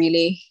like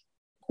really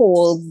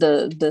hold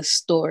the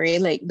story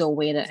like the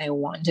way that I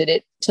wanted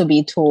it to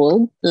be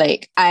told.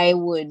 Like I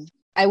would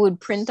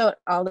print out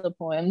all the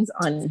poems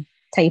on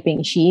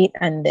typing sheet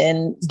and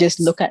then just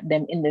look at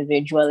them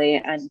individually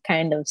and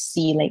kind of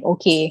see like,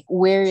 okay,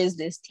 where is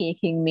this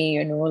taking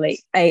me? Like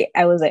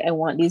I was like, I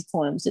want these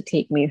poems to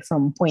take me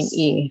from point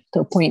A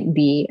to point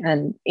B.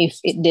 And if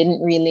it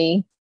didn't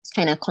really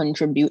kind of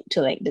contribute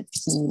to like the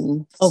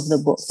theme of the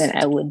book, then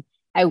I wouldn't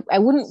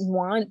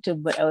want to,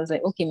 but I was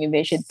like, okay, maybe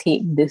I should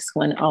take this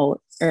one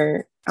out,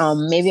 or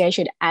maybe I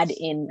should add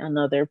in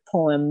another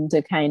poem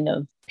to kind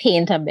of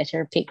paint a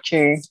better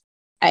picture.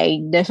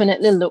 I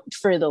definitely looked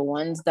for the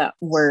ones that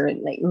were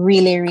like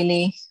really,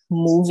 really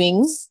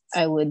moving,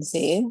 I would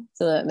say.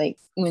 So that like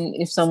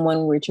if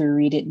someone were to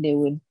read it, they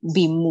would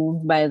be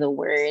moved by the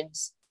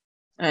words.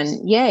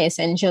 And yeah,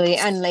 essentially.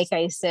 And like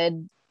I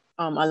said,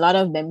 a lot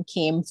of them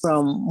came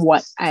from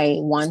what I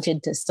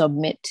wanted to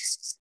submit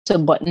to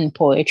Button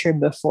Poetry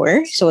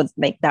before. So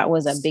like that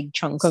was a big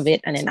chunk of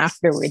it. And then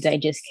afterwards I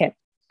just kept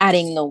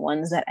adding the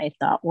ones that I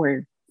thought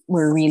were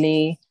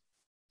really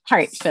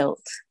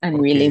heartfelt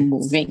and really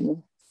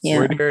moving. Yeah.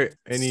 Were there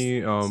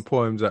any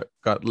poems that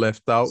got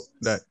left out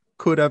that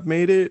could have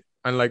made it?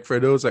 And like for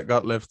those that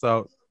got left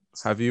out,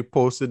 have you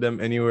posted them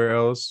anywhere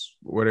else,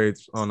 whether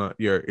it's on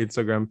your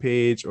Instagram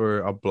page or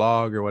a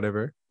blog or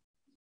whatever?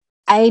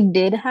 I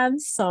did have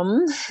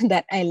some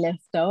that I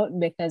left out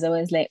because I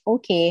was like,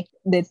 okay,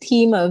 the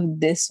theme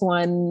of this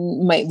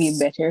one might be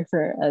better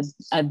for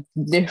a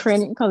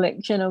different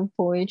collection of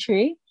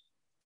poetry.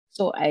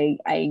 So I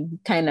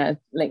kind of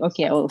like,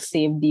 okay, I will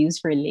save these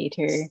for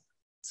later.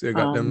 So you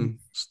got them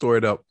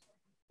stored up.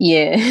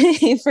 Yeah,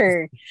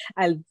 for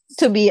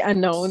to be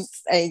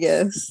announced, I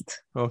guess.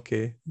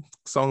 Okay.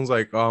 Sounds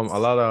like a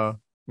lot of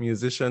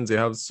musicians, they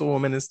have so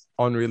many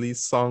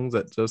unreleased songs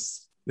that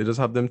they just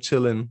have them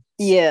chilling.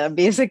 Yeah,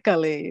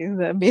 basically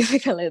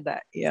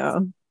that. Yeah.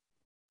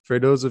 For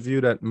those of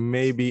you that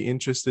may be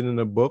interested in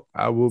the book,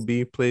 I will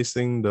be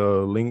placing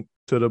the link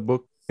to the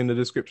book in the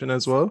description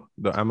as well,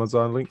 the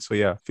Amazon link. So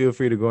yeah, feel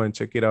free to go and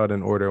check it out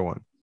and order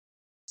one.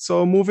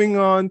 So moving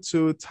on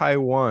to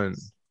Taiwan.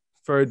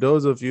 For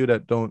those of you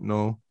that don't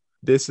know,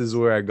 this is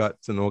where I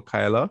got to know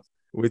Kyla,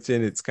 which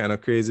in it's kind of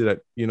crazy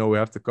that, we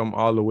have to come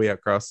all the way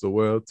across the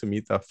world to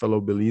meet a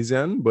fellow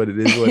Belizean, but it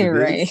is what it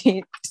right.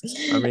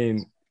 is. I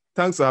mean,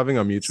 thanks for having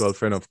a mutual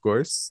friend, of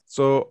course.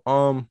 So,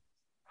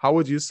 how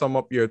would you sum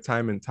up your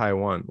time in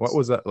Taiwan? What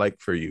was that like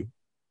for you?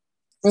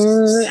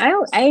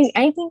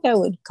 I think I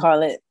would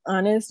call it,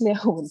 honestly,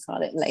 I would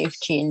call it life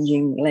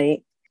changing.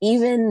 Like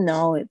even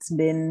now, it's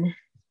been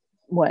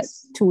what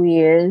 2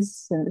 years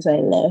since I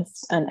left,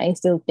 and I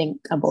still think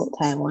about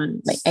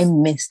Taiwan. Like I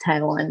miss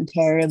Taiwan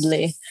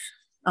terribly.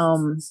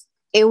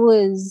 It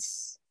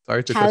was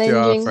Sorry to cut you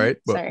off, challenging. right?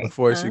 But Sorry.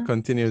 before she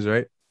continues,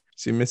 right?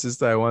 She misses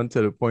Taiwan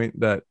to the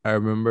point that I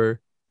remember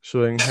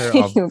showing her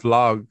a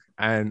vlog,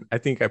 and I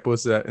think I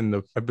posted that in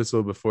the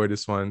episode before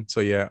this one.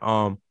 So yeah,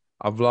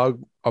 a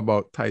vlog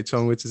about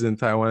Taichung, which is in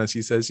Taiwan, and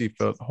she says she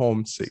felt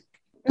homesick.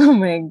 Oh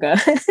my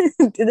god.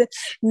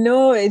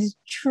 No, it's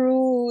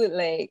true.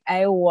 Like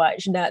I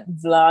watched that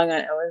vlog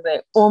and I was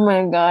like, oh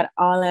my god,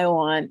 all I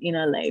want in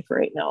a life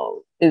right now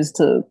is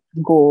to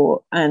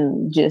go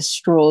and just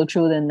stroll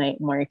through the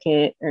night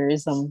market or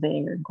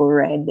something, or go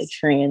ride the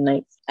train.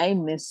 Like I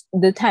miss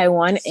the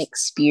Taiwan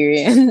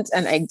experience.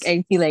 And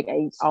I feel like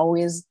I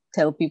always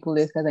tell people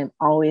this because I'm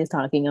always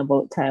talking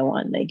about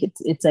Taiwan. Like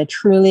it's a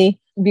truly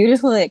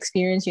beautiful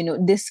experience,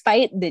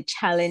 despite the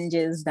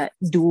challenges that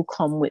do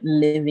come with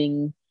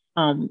living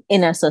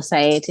in a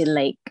society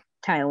like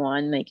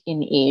Taiwan, like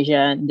in Asia.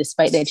 And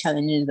despite the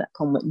challenges that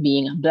come with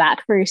being a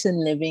Black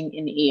person living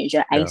in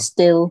Asia, I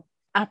still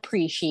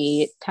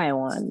appreciate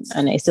Taiwan,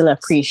 and I still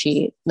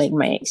appreciate like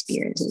my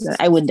experiences.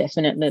 I would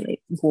definitely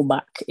like go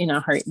back in a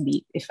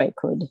heartbeat if I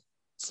could.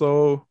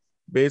 So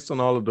based on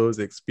all of those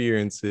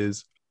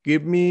experiences,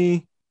 give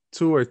me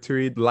 2 or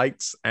 3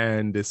 likes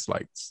and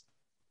dislikes.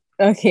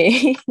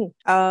 Okay.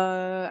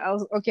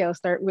 I'll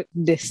start with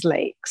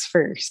dislikes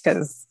first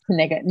because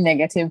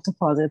negative to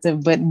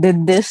positive. But the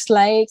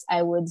dislikes,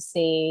 I would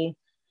say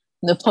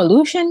the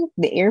pollution,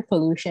 the air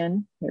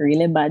pollution,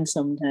 really bad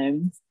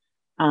sometimes.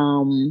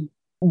 Um,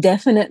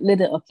 Definitely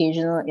the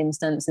occasional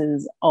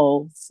instances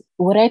of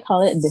what I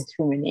call it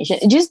discrimination.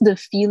 Just the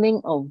feeling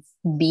of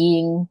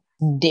being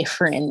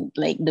different,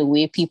 like the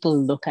way people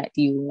look at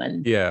you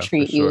and Yeah, for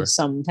treat you sure.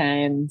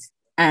 sometimes.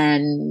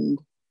 And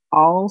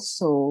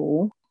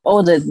also,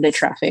 oh, the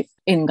traffic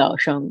in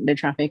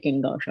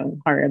Kaohsiung,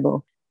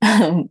 horrible.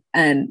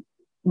 And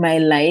my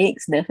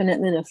likes,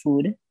 definitely the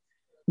food.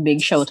 Big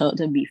shout out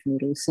to beef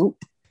noodle soup.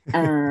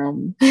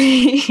 Um,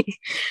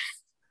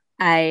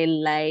 I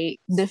like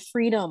the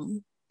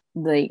freedom,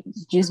 like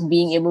just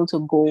being able to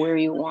go where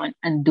you want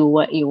and do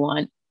what you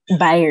want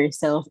by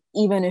yourself,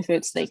 even if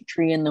it's like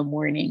 3 in the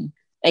morning.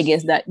 I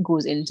guess that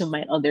goes into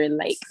my other,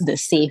 like the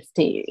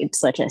safety. It's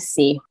such a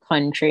safe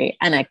country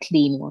and a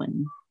clean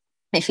one.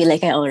 I feel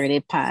like I already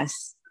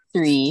passed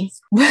three.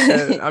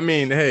 I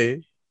mean,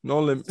 hey, no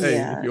limit. Hey, if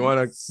Yeah. you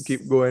want to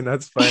keep going,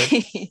 that's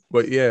fine.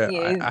 But yeah,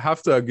 Yeah. I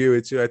have to agree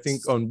with you. I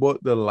think on both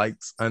the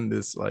likes and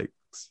dislikes,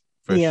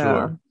 for Yeah.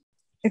 sure.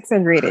 It's a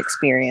great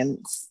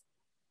experience.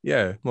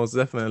 Yeah, most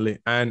definitely.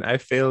 And I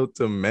failed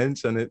to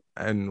mention it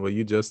and what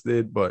you just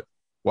did, but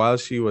while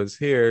she was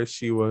here,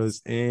 she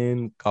was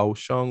in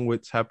Kaohsiung,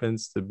 which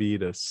happens to be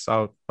the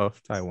south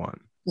of Taiwan.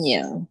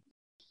 Yeah.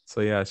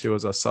 So yeah, she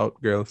was a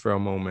south girl for a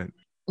moment.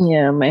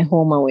 Yeah, my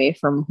home away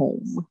from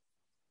home.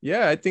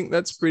 Yeah, I think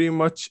that's pretty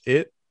much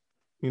it.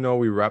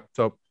 We wrapped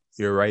up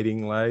your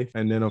writing life.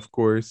 And then, of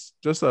course,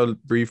 just a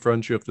brief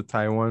run through of the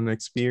Taiwan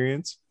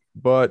experience.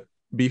 But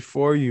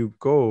before you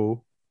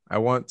go, I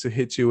want to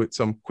hit you with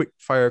some quick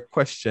fire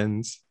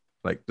questions,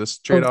 like just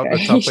straight out the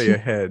top of your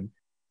head.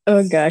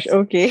 Oh gosh,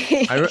 okay.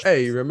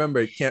 Hey,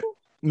 remember,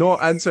 no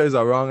answer is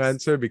a wrong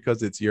answer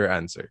because it's your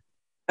answer.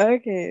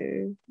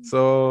 Okay.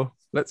 So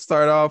let's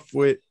start off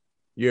with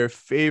your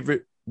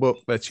favorite book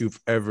that you've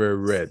ever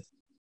read.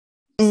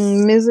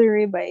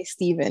 Misery by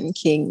Stephen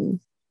King.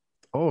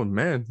 Oh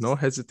man, no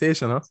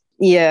hesitation, huh?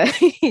 Yeah.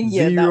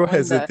 Yeah, Zero that one.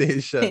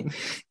 hesitation.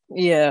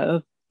 Yeah.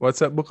 What's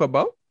that book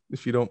about,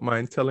 if you don't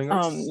mind telling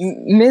us?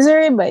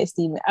 Misery by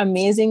Stephen.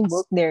 Amazing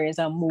book. There is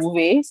a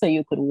movie, so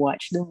you could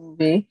watch the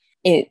movie.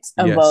 It's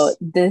about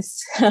Yes.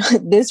 this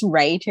this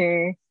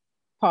writer,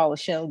 Paul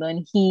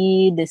Sheldon.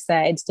 He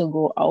decides to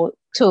go out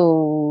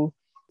to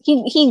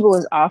he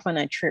goes off on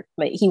a trip.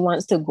 Like he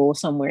wants to go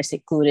somewhere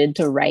secluded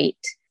to write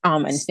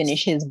and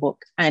finish his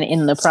book. And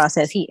in the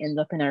process, he ends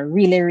up in a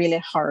really,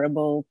 really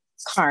horrible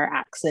car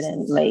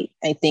accident. Like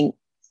I think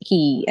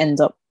he ends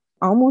up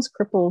almost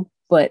crippled,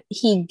 but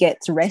he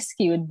gets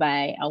rescued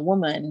by a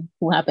woman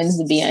who happens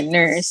to be a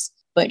nurse,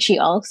 but she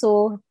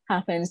also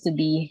happens to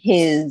be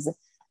his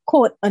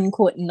quote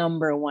unquote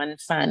number one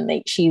fan.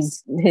 Like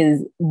she's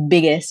his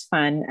biggest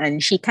fan,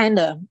 and she kind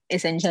of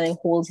essentially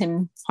holds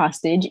him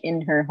hostage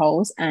in her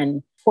house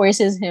and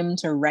forces him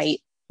to write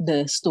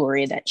the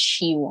story that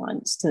she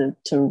wants to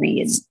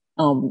read.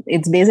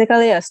 It's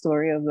basically a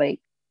story of like,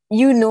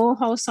 you know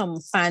how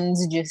some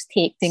fans just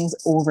take things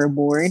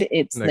overboard.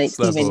 It's like Next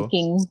level.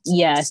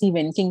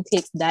 Stephen King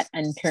takes that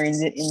and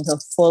turns it into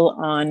full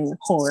on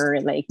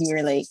horror. Like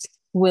you're like,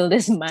 will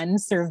this man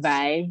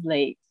survive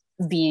like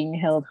being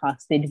held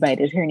hostage by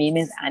this? Her name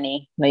is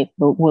Annie. Like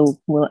will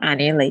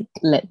Annie like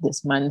let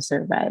this man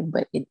survive?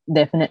 But it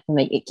definitely,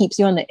 like, it keeps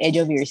you on the edge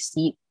of your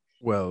seat.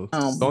 Well,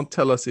 don't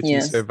tell us if he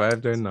Yes.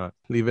 survived or not.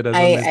 Leave it as a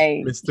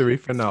I mystery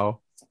for now.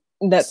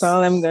 That's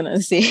all I'm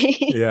gonna say.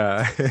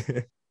 Yeah.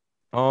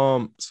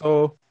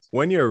 So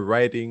when you're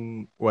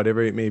writing,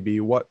 whatever it may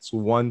be, what's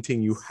one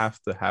thing you have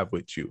to have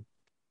with you?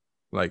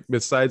 Like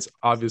besides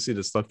obviously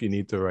the stuff you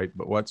need to write,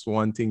 but what's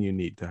one thing you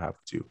need to have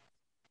with you?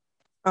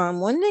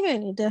 One thing I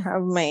need to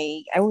have,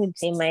 I would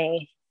say my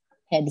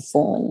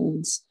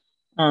headphones.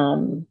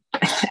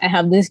 I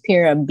have this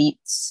pair of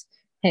Beats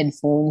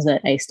headphones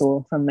that I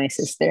stole from my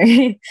sister.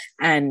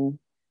 And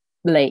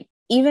like,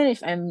 even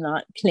if I'm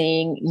not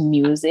playing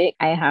music,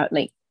 I have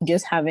like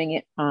just having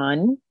it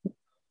on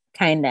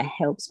kind of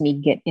helps me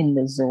get in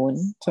the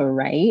zone to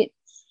write.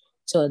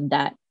 So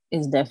that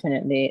is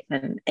definitely,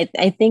 and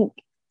I think,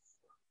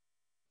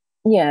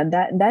 yeah,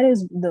 that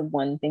is the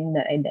one thing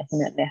that I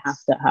definitely have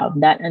to have,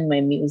 that and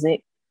my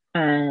music,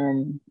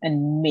 and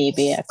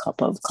maybe a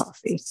cup of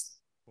coffee.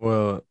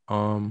 Well,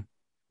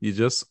 you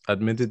just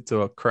admitted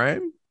to a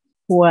crime?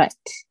 What?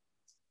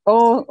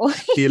 Oh,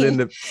 Stealing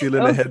the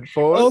oh,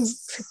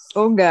 headphones?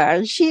 oh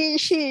gosh, she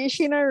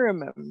don't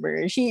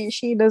remember.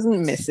 She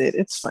doesn't miss it.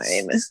 It's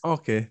fine.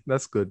 Okay,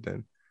 that's good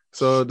then.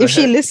 So If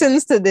she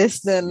listens to this,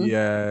 then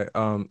yeah,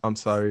 I'm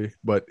sorry,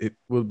 but it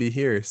will be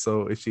here.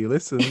 So if she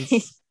listens,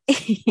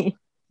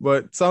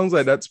 but sounds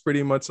like that's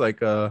pretty much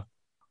like a,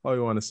 how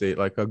you want to say it,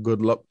 like a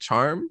good luck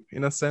charm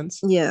in a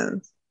sense. yeah,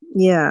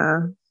 yeah.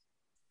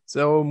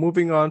 So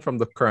moving on from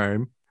the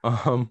crime,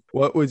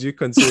 what would you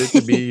consider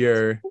to be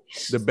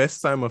the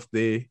best time of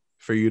day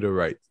for you to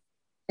write?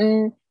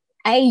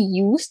 I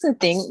used to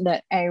think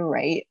that I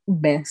write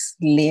best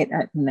late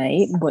at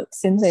night, but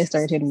since I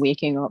started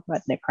waking up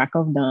at the crack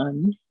of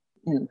dawn,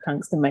 and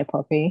thanks to my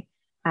puppy,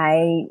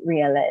 I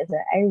realized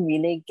that I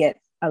really get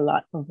a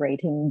lot of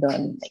writing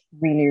done like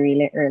really,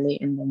 really early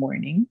in the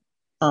morning.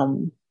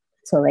 Um,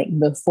 so like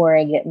before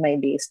I get my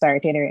day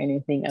started or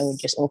anything, I would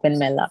just open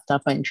my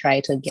laptop and try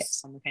to get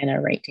some kind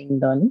of writing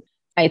done.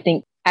 I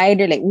think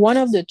either like one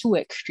of the two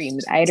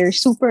extremes, either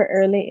super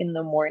early in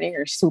the morning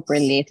or super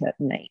late at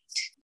night.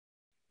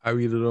 I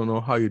really don't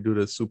know how you do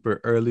the super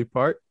early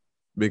part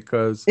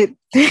because It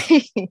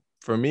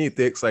for me, it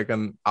takes like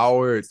an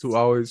hour or 2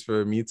 hours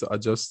for me to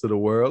adjust to the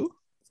world.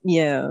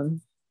 yeah.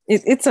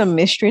 It's a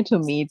mystery to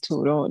me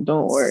too.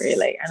 Don't worry.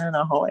 Like I don't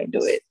know how I do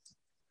it.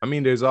 I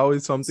mean, there's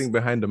always something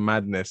behind the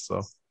madness.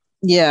 So,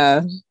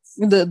 Yeah.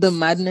 The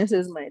madness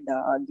is my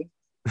dog.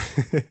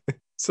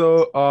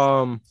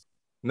 so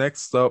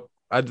next up,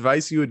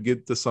 advice you would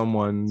give to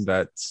someone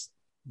that's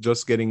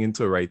just getting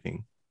into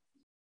writing.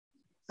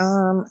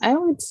 I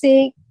would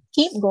say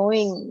keep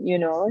going,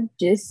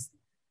 just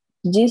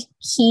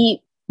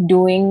keep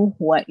doing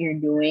what you're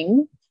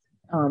doing.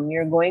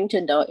 You're going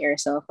to doubt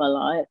yourself a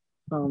lot.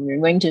 You're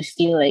going to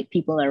feel like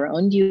people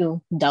around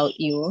you doubt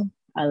you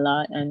a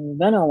lot and you're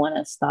gonna want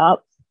to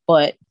stop,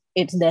 but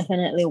it's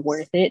definitely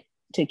worth it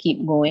to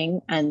keep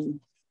going. And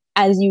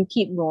as you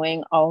keep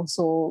going,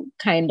 also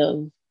kind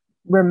of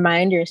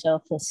remind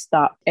yourself to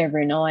stop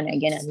every now and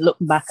again and look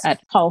back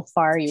at how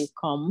far you've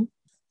come.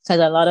 Because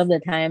a lot of the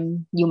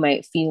time you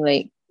might feel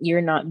like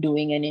you're not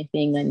doing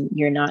anything and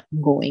you're not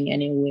going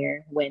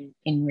anywhere when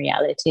in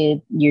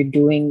reality you're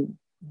doing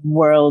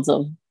worlds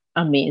of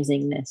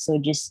amazingness. So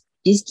just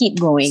keep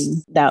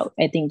going. That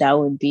I think that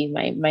would be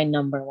my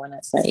number one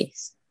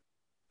advice.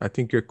 I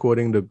think you're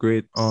quoting the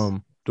great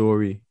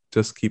Dory.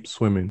 Just keep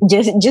swimming.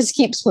 Just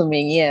keep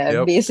swimming. Yeah,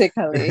 Yep.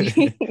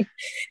 basically.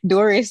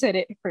 Dory said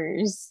it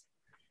first.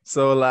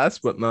 So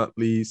last but not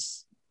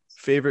least,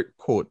 favorite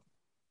quote.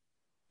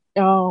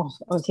 Oh,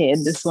 okay.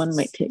 This one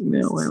might take me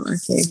a while.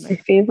 Okay, my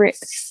favorite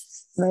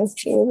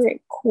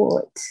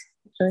quote.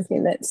 Okay,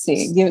 let's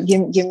see.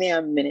 Give me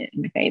a minute.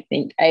 I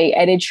think I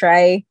did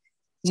try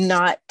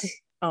not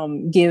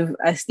give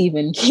a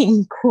Stephen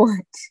King quote.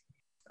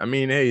 I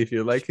mean, hey, if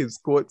you like his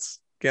quotes,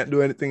 can't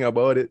do anything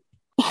about it.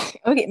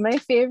 Okay, my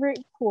favorite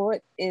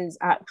quote is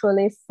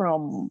actually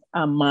from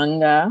a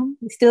manga.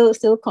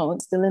 Still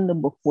counts, still in the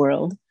book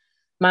world.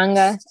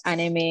 Manga,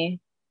 anime,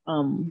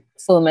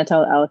 Full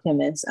Metal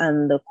Alchemist,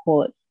 and the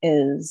quote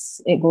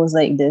it goes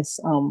like this: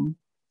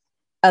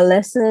 a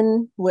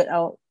lesson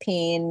without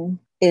pain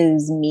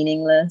is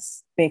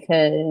meaningless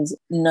because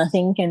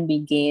nothing can be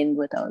gained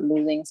without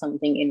losing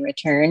something in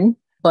return.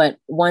 But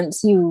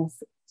once you've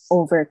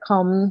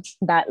overcome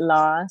that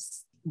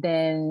loss,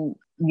 then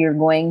you're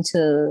going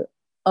to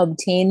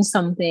obtain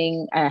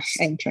something.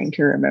 I'm trying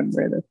to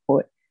remember the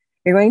quote.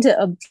 You're going to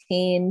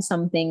obtain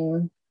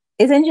something,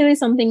 essentially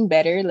something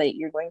better. Like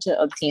you're going to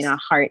obtain a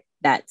heart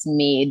that's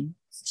made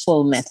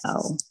full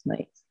metal.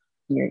 Like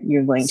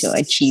you're going to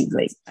achieve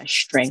like a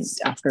strength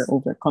after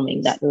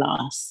overcoming that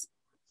loss.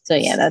 So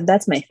yeah,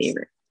 that's my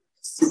favorite.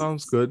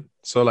 Sounds good.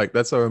 So like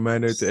that's a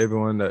reminder to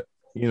everyone that,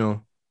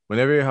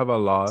 whenever you have a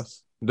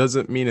loss,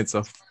 doesn't mean it's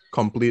a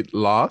complete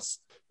loss,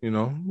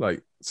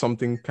 like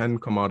something can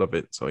come out of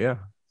it. So yeah.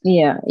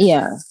 Yeah.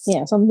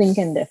 Something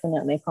can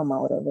definitely come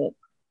out of it.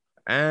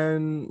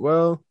 And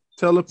well,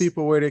 tell the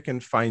people where they can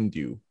find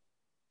you,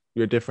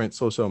 your different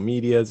social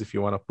medias, if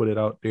you want to put it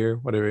out there,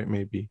 whatever it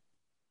may be.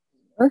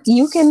 Okay,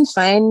 you can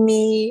find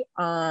me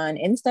on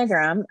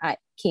Instagram at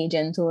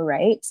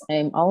KGentleWrites.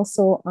 I'm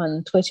also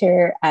on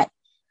Twitter at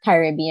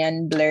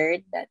Caribbean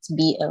Blurred. That's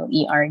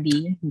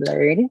BLERD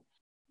Blurred.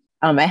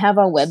 I have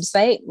a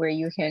website where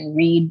you can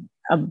read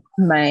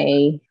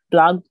my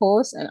blog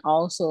posts and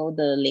also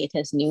the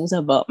latest news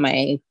about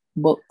my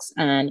books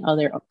and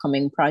other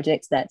upcoming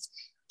projects. That's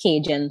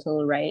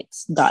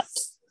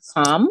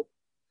kgentlewrites.com.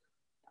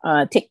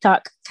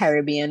 TikTok,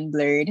 Caribbean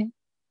Blurred.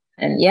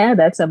 And yeah,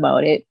 that's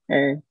about it.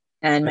 And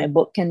my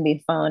book can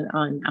be found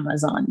on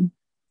Amazon.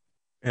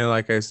 And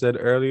like I said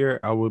earlier,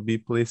 I will be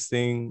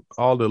placing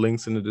all the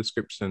links in the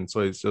description.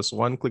 So it's just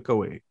one click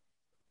away.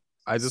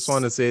 I just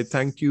want to say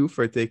thank you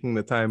for taking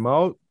the time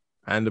out.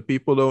 And the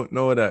people don't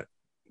know that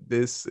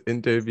this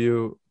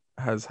interview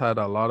has had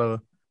a lot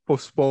of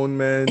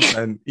postponements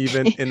and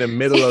even in the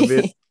middle of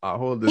it, a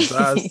whole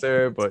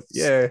disaster. But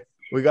yeah,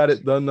 we got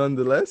it done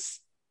nonetheless.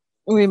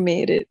 We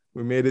made it.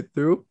 We made it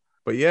through.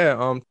 But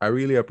yeah, I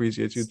really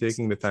appreciate you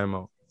taking the time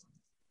out.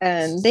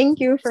 And thank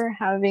you for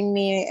having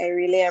me. I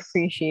really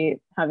appreciate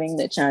having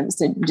the chance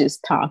to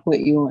just talk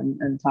with you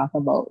and talk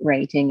about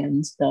writing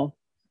and stuff.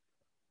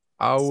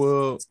 I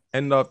will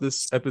end off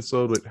this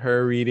episode with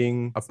her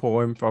reading a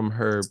poem from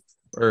her,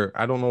 or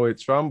I don't know where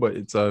it's from, but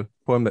it's a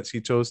poem that she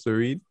chose to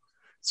read.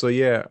 So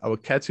yeah, I will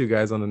catch you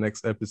guys on the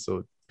next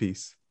episode.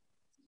 Peace.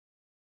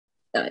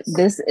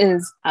 This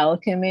is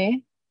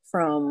Alchemy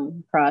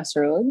from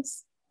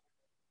Crossroads.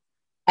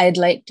 I'd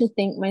like to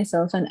think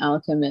myself an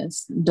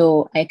alchemist,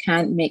 though I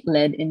can't make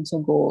lead into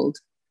gold.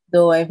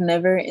 though I've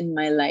never in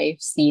my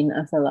life seen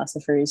a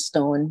philosopher's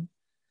stone.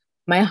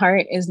 My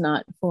heart is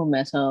not full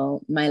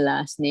metal, my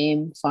last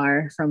name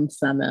far from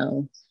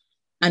Flamel.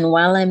 And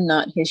while I'm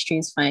not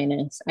history's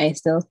finest, I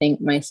still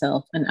think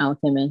myself an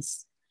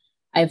alchemist.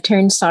 I've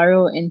turned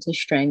sorrow into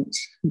strength,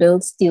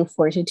 built steel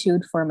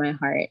fortitude for my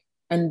heart.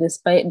 And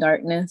despite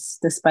darkness,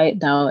 despite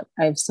doubt,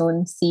 I've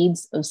sown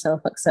seeds of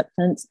self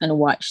acceptance and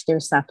watched their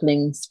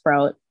saplings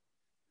sprout.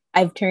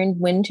 I've turned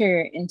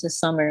winter into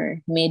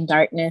summer, made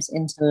darkness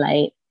into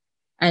light.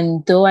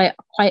 And though I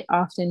quite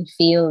often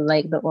feel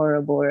like the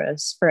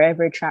Ouroboros,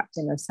 forever trapped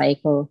in a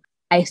cycle,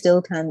 I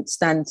still can't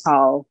stand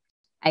tall.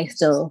 I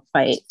still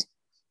fight.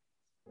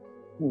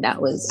 And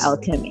that was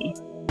alchemy.